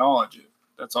to acknowledge it.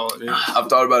 That's all it is. I've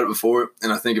thought about it before,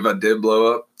 and I think if I did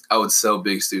blow up, I would sell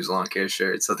Big Stew's lawn care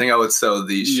shirts. I think I would sell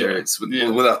these shirts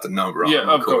without the number on them,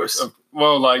 of course.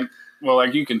 Well,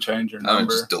 you can change your number. I would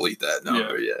just delete that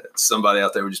number, Somebody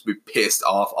out there would just be pissed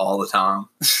off all the time.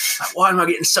 Why am I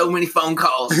getting so many phone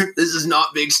calls? This is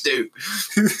not Big Stew.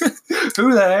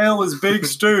 Who the hell is Big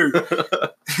Stew?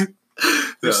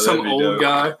 Some old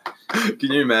guy.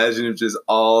 Can you imagine if just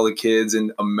all the kids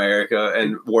in America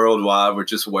and worldwide were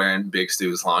just wearing Big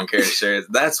Stew's lawn care shirts?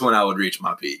 That's when I would reach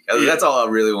my peak. That's all I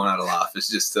really want out of life is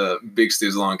just Big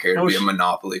Stew's lawn care to be a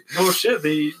monopoly. Oh shit!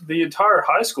 The entire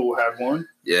high school had one.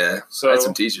 Yeah, so I had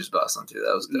some teachers buy some too.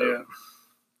 That was dope. Yeah.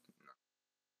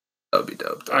 That would be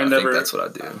dope. I think that's what I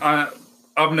do.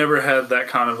 I've never had that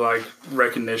kind of like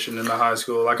recognition in the high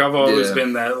school. Like I've always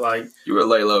been that like you were a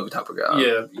lay low type of guy.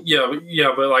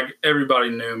 Yeah, but like everybody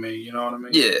knew me. You know what I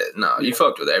mean? Yeah, no, you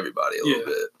fucked with everybody a little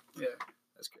bit. Yeah,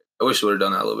 that's great. I wish I would have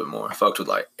done that a little bit more. I fucked with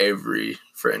like every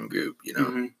friend group. You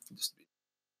know,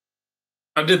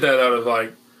 I did that out of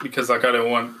like because like I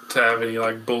didn't want to have any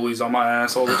like bullies on my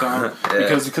ass all the time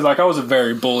because like I was a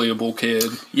very bullyable kid.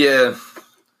 Yeah.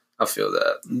 I feel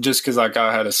that. Just because like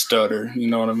I had a stutter, you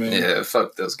know what I mean? Yeah,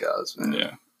 fuck those guys, man.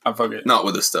 Yeah, I fuck it. Not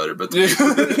with a stutter, but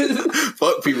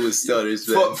fuck people with stutters,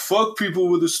 man. Fuck people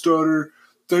with a stutter.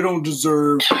 They don't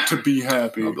deserve to be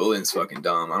happy. My bullying's fucking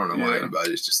dumb. I don't know why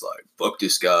anybody's just like, fuck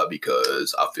this guy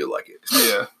because I feel like it.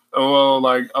 Yeah. Well,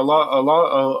 like a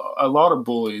lot of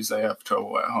bullies, they have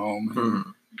trouble at home. And,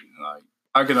 like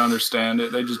I can understand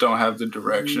it. They just don't have the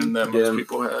direction that most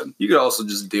people had. You could also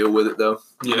just deal with it though,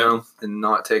 you know, and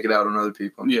not take it out on other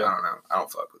people. Yeah. I don't know. I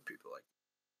don't fuck with people like that.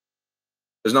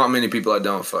 There's not many people I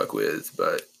don't fuck with,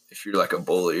 but if you're like a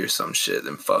bully or some shit,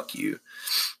 then fuck you.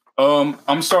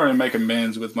 I'm starting to make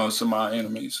amends with most of my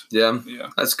enemies. Yeah.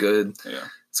 Yeah. That's good. Yeah.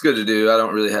 It's good to do. I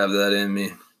don't really have that in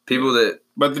me. People that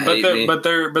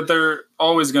they're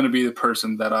always going to be the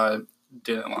person that I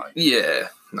didn't like. Yeah.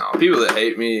 No, people that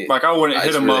hate me, like I wouldn't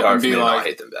hit them up and be like, I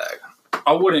hate them back.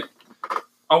 I wouldn't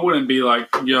be like,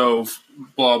 yo,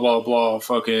 blah blah blah,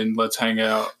 fucking, let's hang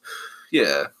out.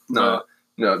 Yeah, no,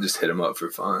 just hit them up for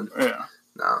fun. Yeah,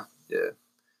 no, yeah.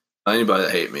 Anybody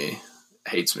that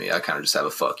hates me. I kind of just have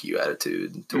a fuck you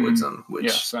attitude towards them,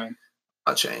 which same.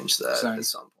 I change that at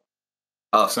some point.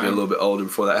 I'll have to be a little bit older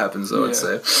before that happens, though. I'd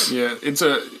say. Yeah, it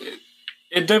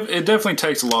definitely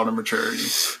takes a lot of maturity.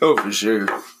 Oh, for sure.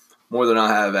 More than I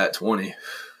have at 20.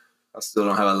 I still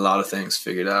don't have a lot of things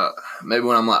figured out. Maybe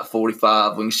when I'm like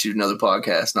 45, we can shoot another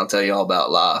podcast and I'll tell you all about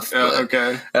life.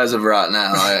 Okay. As of right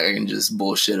now, I can just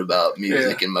bullshit about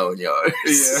music and mowing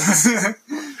yards.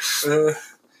 Yeah.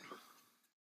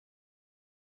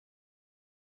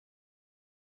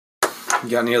 You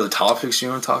got any other topics you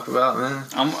want to talk about, man?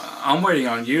 I'm waiting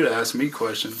on you to ask me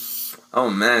questions. Oh,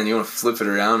 man. You want to flip it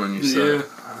around on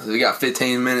yourself? Yeah. We got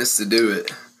 15 minutes to do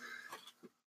it.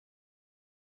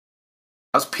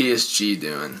 How's PSG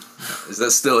doing? Is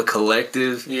that still a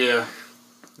collective? Yeah.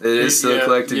 It is still a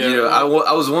collective. Yeah, you know, yeah.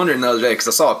 I was wondering the other day because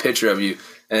I saw a picture of you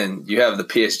and you have the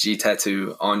PSG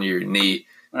tattoo on your knee.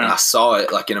 And I saw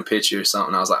it like in a picture or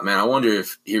something. I was like, man, I wonder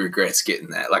if he regrets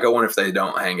getting that. Like, I wonder if they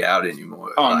don't hang out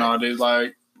anymore. Oh, no, dude.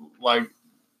 Like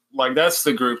that's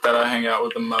the group that I hang out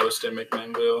with the most in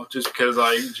McMinnville, just because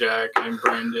like Jack and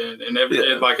Brendan and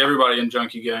everybody in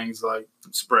Junkie Gang's like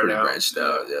spread pretty out, branched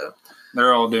out. Yeah,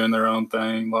 they're all doing their own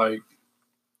thing. Like,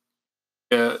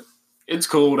 yeah, it's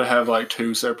cool to have like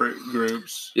two separate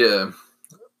groups. Yeah.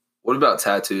 What about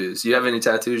tattoos? You have any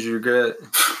tattoos you regret?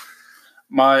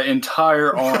 My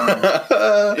entire arm.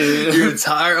 Your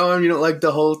entire arm? You don't like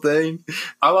the whole thing?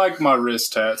 I like my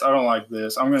wrist tats. I don't like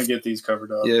this. I'm going to get these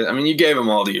covered up. Yeah, I mean, you gave them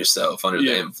all to yourself under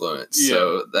the influence,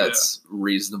 so that's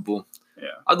reasonable. Yeah.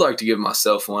 I'd like to give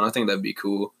myself one. I think that'd be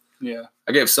cool. Yeah.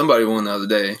 I gave somebody one the other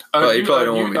day. You probably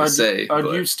don't want me to say.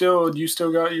 You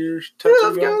still got your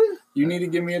tattoo gun? You need to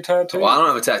give me a tattoo? Well, I don't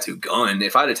have a tattoo gun.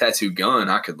 If I had a tattoo gun,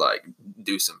 I could like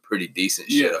do some pretty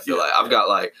decent shit. I feel like I've got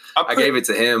like I gave it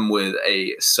to him with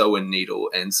a sewing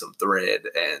needle and some thread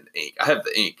and ink. I have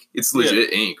the ink. It's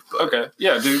legit ink. But. Okay.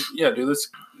 Yeah, dude. Let's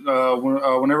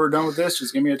whenever we're done with this,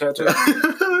 just give me a tattoo.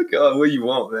 God, what do you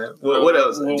want, man? What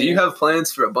else? Do you have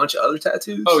plans for a bunch of other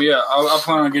tattoos? Oh yeah, I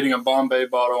plan on getting a Bombay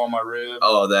bottle on my rib.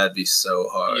 Oh, that'd be so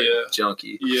hard. Yeah.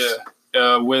 Junkie. Yeah.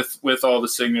 With all the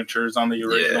signatures on the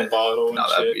original bottle and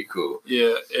shit. That'd be cool.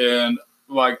 Yeah, and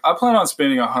like I plan on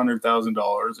spending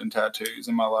 $100,000 in tattoos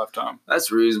in my lifetime.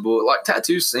 That's reasonable. Like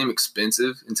tattoos seem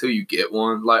expensive until you get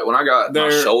one. Like when I got my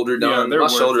shoulder done, my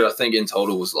shoulder I think in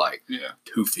total was like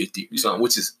 $250 or something,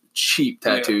 which is cheap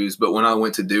tattoos. But when I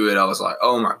went to do it, I was like,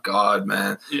 oh my God,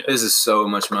 man, this is so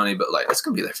much money. But like it's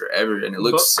gonna be there forever, and it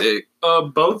looks sick.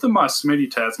 Both of my Smitty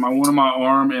tats, my one on my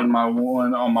arm and my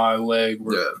one on my leg,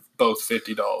 were both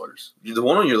 $50. The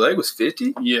one on your leg was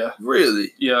 $50? Yeah.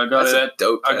 Really? Yeah, I got it at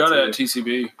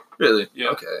TCB. Really? Yeah.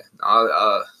 Okay.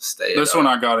 I'll stay. This one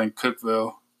I got in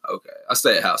Cookville. Okay. I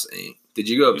stay at House of Ink. Did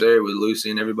you go up there with Lucy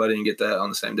and everybody and get that on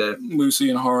the same day? Lucy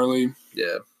and Harley.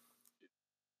 Yeah.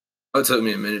 It took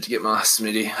me a minute to get my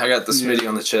Smitty. I got the Smitty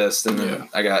on the chest, and then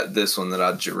I got this one that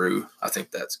I drew. I think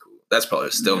that's cool. That's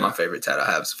probably still my favorite tat I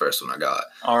have. It's the first one I got.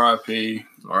 R.I.P.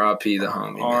 R.I.P. the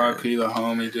homie. R.I.P. the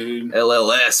homie, dude.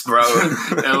 LLS, bro.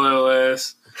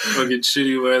 LLS. Fucking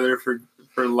shitty weather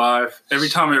for life. Every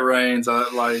time it rains, I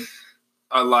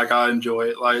enjoy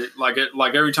it.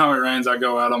 Like every time it rains, I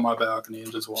go out on my balcony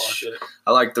and just watch it.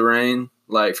 I like the rain,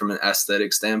 like from an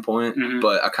aesthetic standpoint,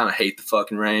 but I kind of hate the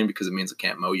fucking rain because it means I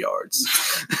can't mow yards.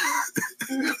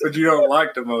 But you don't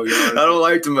like to mow yards. I don't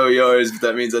like to mow yards, but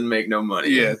that means I'd make no money.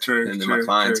 Yeah, true. And then my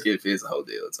clients get fees. It's a whole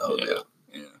deal. It's a whole deal.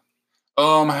 Yeah.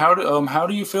 How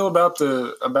do you feel about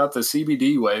the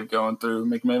CBD wave going through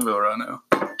McMinnville right now?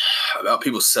 About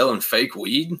people selling fake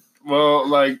weed? Well,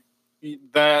 like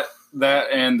that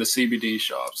and the CBD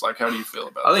shops. Like, how do you feel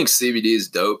about I think CBD is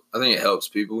dope. I think it helps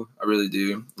people. I really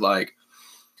do. Like,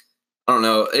 I don't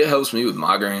know. It helps me with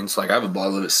migraines. Like, I have a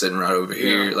bottle of it sitting right over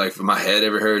here. Like, if my head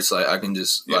ever hurts, like, I can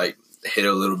just, like, hit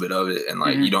a little bit of it and,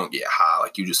 like, you don't get high.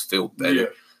 Like, you just feel better. Yeah.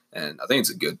 And I think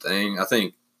it's a good thing. I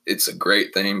think it's a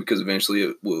great thing because eventually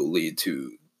it will lead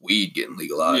to weed getting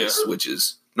legalized, which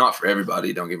is not for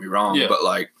everybody, don't get me wrong. But,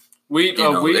 like, weed,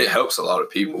 it helps a lot of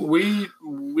people.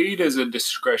 Weed is a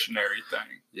discretionary thing.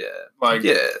 Yeah. Like,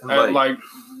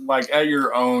 like at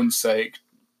your own sake.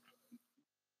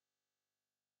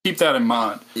 Keep that in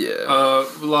mind. Yeah.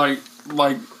 Like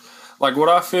what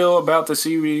I feel about the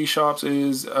CBD shops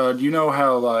is, do you know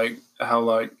how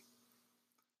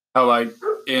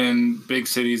in big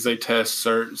cities they test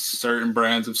certain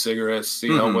brands of cigarettes, see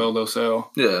how well they'll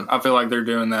sell? Yeah. I feel like they're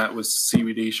doing that with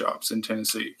CBD shops in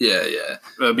Tennessee. Yeah,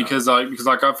 yeah. Because I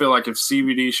feel like if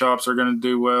CBD shops are going to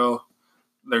do well,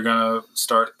 they're going to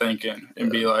start thinking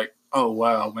and be like, oh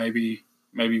wow, maybe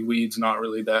weed's not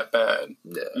really that bad.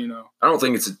 Yeah. You know? I don't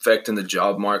think it's affecting the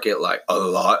job market like a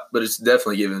lot, but it's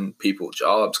definitely giving people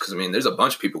jobs because, I mean, there's a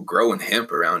bunch of people growing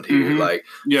hemp around here, like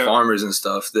farmers and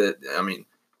stuff that, I mean,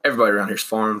 everybody around here's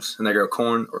farms and they grow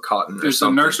corn or cotton or something. It's the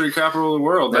nursery capital of the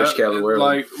world. Nursery capital of the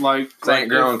world. They ain't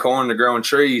growing corn, they're growing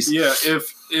trees. Yeah,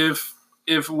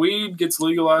 if weed gets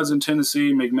legalized in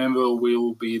Tennessee, McMinnville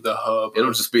will be the hub.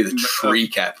 It'll just be the tree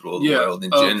capital of the world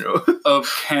in general. Of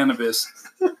cannabis.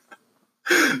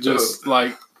 Just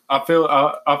like I feel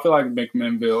like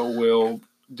McMinnville will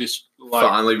just like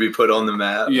finally be put on the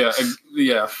map.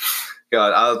 Yeah.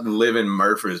 God, I live in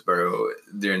Murfreesboro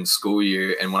during school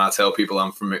year, and when I tell people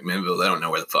I'm from McMinnville, they don't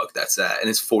know where the fuck that's at, and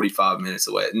it's 45 minutes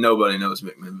away. Nobody knows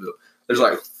McMinnville. There's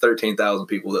like 13,000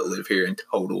 people that live here in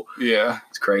total. Yeah,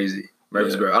 it's crazy.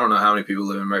 Murfreesboro. Yeah. I don't know how many people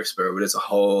live in Murfreesboro, but it's a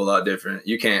whole lot different.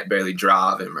 You can't barely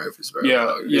drive in Murfreesboro.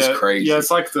 Yeah, It's crazy. Yeah,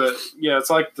 it's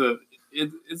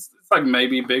like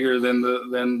maybe bigger than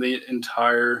the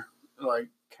entire like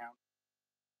county.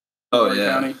 Oh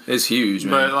yeah, County. it's huge,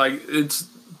 man. But like it's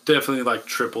definitely like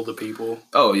triple the people.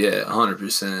 Oh yeah,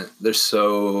 100%. There's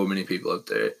so many people up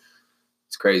there.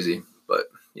 It's crazy, but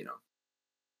you know,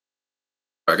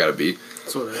 I gotta be.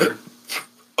 That's what I heard.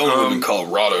 I want to live in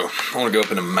Colorado. I want to go up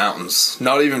in the mountains.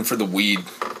 Not even for the weed,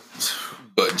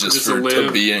 but just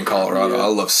to be in Colorado. Yeah. I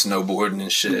love snowboarding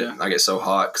and shit. Yeah. I get so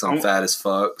hot because I'm fat as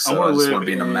fuck. So I just want to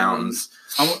be in the mountains.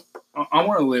 I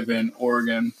want to live in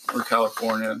Oregon or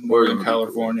California. Oregon,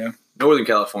 California. Cool. Northern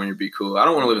California would be cool. I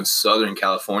don't want to live in Southern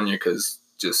California because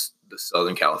just the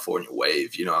Southern California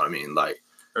wave. You know what I mean? Like,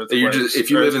 if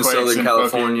you live in Southern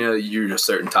California, you're a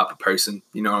certain type of person.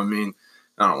 You know what I mean?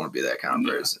 I don't want to be that kind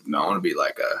of person. No, I want to be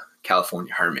like a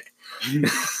California hermit.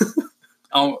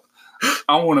 I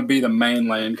want to be the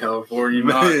mainland California,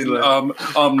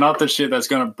 not the shit that's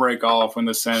gonna break off when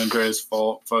the San Andreas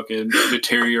Fault fucking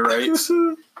deteriorates.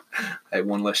 Hey,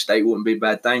 one less state wouldn't be a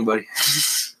bad thing, buddy.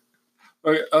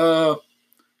 Okay,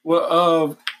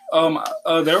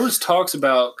 there was talks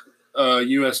about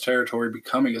U.S. territory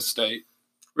becoming a state.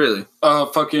 Really? They're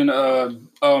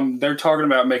talking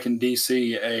about making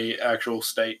D.C. a actual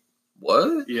state.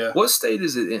 What? Yeah. What state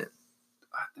is it in?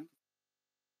 I think.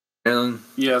 Maryland.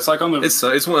 Yeah, it's like on the. It's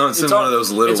one of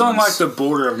those little. It's on ones. like the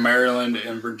border of Maryland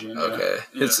and Virginia. Okay,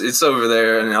 yeah. It's over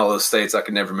there in all those states I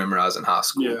could never memorize in high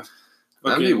school. Yeah.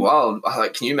 That'd be wild.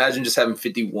 Like, can you imagine just having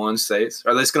 51 states?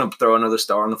 Are they just gonna throw another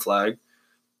star on the flag?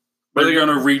 Are they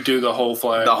gonna redo the whole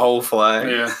flag? The whole flag.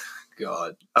 Yeah.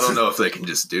 God, I don't know if they can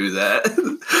just do that.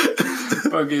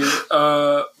 Okay.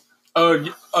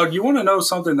 You want to know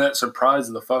something that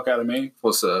surprised the fuck out of me?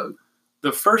 What's up?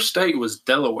 The first state was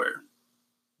Delaware.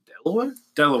 Delaware?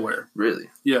 Delaware. Really?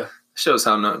 Yeah. Shows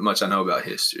how much I know about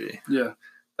history. Yeah.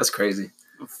 That's crazy.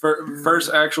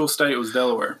 First actual state was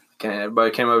Delaware. Okay,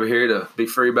 everybody came over here to be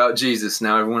free about Jesus.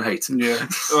 Now everyone hates him. Yeah.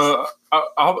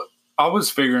 I was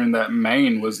figuring that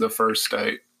Maine was the first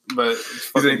state, but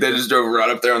you think they just drove right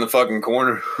up there on the fucking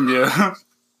corner? Yeah.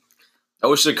 I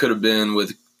wish it could have been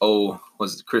with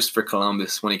was it Christopher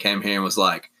Columbus when he came here and was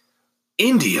like,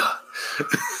 India.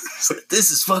 It's like,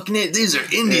 this is fucking it. These are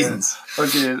Indians. Yeah.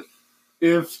 Okay.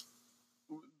 If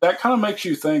that kind of makes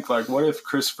you think, like, what if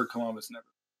Christopher Columbus never?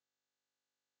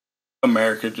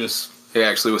 America just. He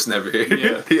actually was never here.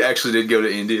 Yeah. He actually did go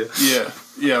to India. Yeah.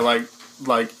 Yeah. Like,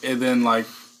 and then like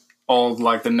all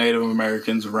like the Native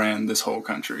Americans ran this whole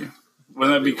country.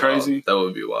 Wouldn't that be crazy? Wild. That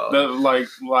would be wild.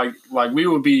 Like we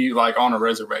would be like on a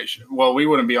reservation. Well, we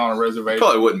wouldn't be on a reservation.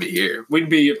 Probably wouldn't be here. We'd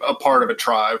be a part of a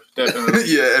tribe, definitely.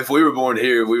 Yeah, if we were born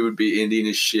here, we would be Indian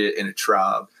as shit in a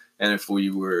tribe. And if we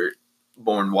were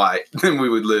born white, then we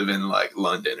would live in like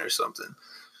London or something.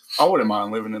 I wouldn't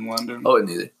mind living in London. I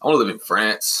wouldn't either. I want to live in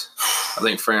France. I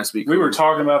think France would be cool. We were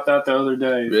talking about that the other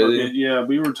day. Really? Yeah,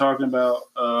 we were talking about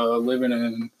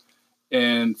living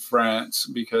in France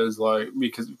because I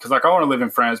want to live in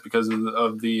France because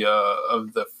of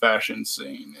the fashion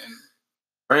scene. And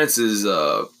France is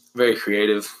very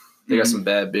creative. They got some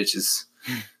bad bitches.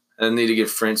 I need to get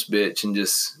a French bitch and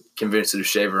just convince her to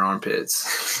shave her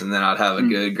armpits, and then I'd have a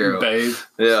good girl. Bathe.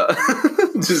 Yeah,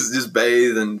 just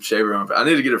bathe and shave her armpits. I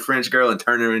need to get a French girl and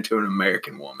turn her into an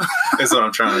American woman. That's what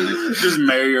I'm trying to do. Just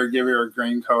marry her, give her a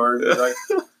green card. Like,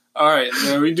 all right,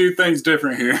 we do things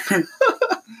different here.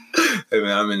 Hey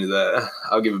man, I'm into that.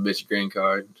 I'll give a bitch a green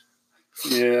card.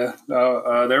 Yeah,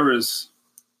 there was.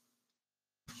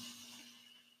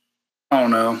 I don't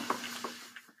know.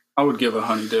 I would give a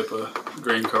honey dip a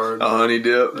green card. A honey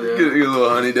dip? Yeah. Get a little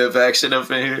honey dip action up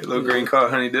in here. A little green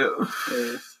card honey dip.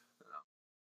 Yeah.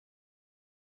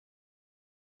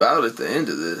 About at the end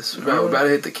of this. We're about to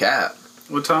hit the cap.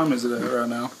 What time is it at right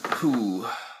now?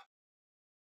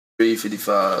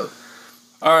 3:55.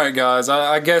 All right, guys.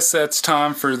 I guess that's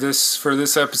time for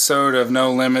this episode of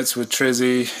No Limits with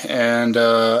Trizzy,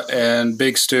 and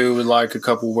Big Stu would like a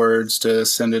couple words to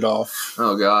send it off.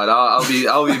 Oh God,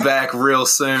 I'll be back real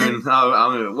soon.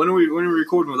 When are we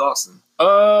recording with Austin?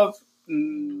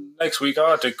 Next week. I'll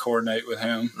have to coordinate with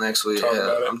him. Next week, Talk yeah.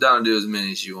 about it. I'm down to do as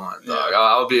many as you want, dog. Yeah.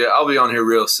 I'll be on here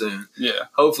real soon. Yeah.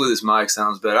 Hopefully this mic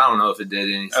sounds better. I don't know if it did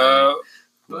anything.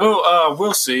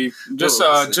 We'll see. Just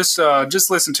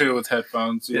listen to it with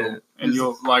headphones. And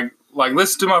you'll like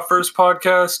listen to my first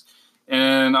podcast,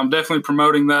 and I'm definitely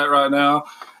promoting that right now.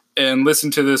 And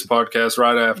listen to this podcast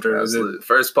right after. Absolutely. The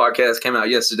first podcast came out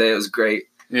yesterday. It was great.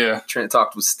 Yeah. Trent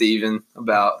talked with Steven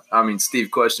about,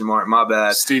 Steve question mark, my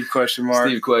bad. Steve question mark.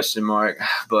 Steve question mark.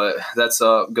 But that's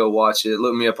up. Go watch it.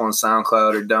 Look me up on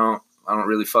SoundCloud or don't. I don't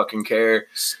really fucking care.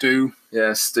 Stu.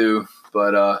 Yeah, Stu.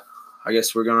 But I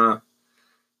guess we're going to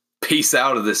peace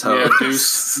out of this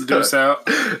house. Yeah, deuce out.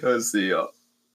 Let's see y'all.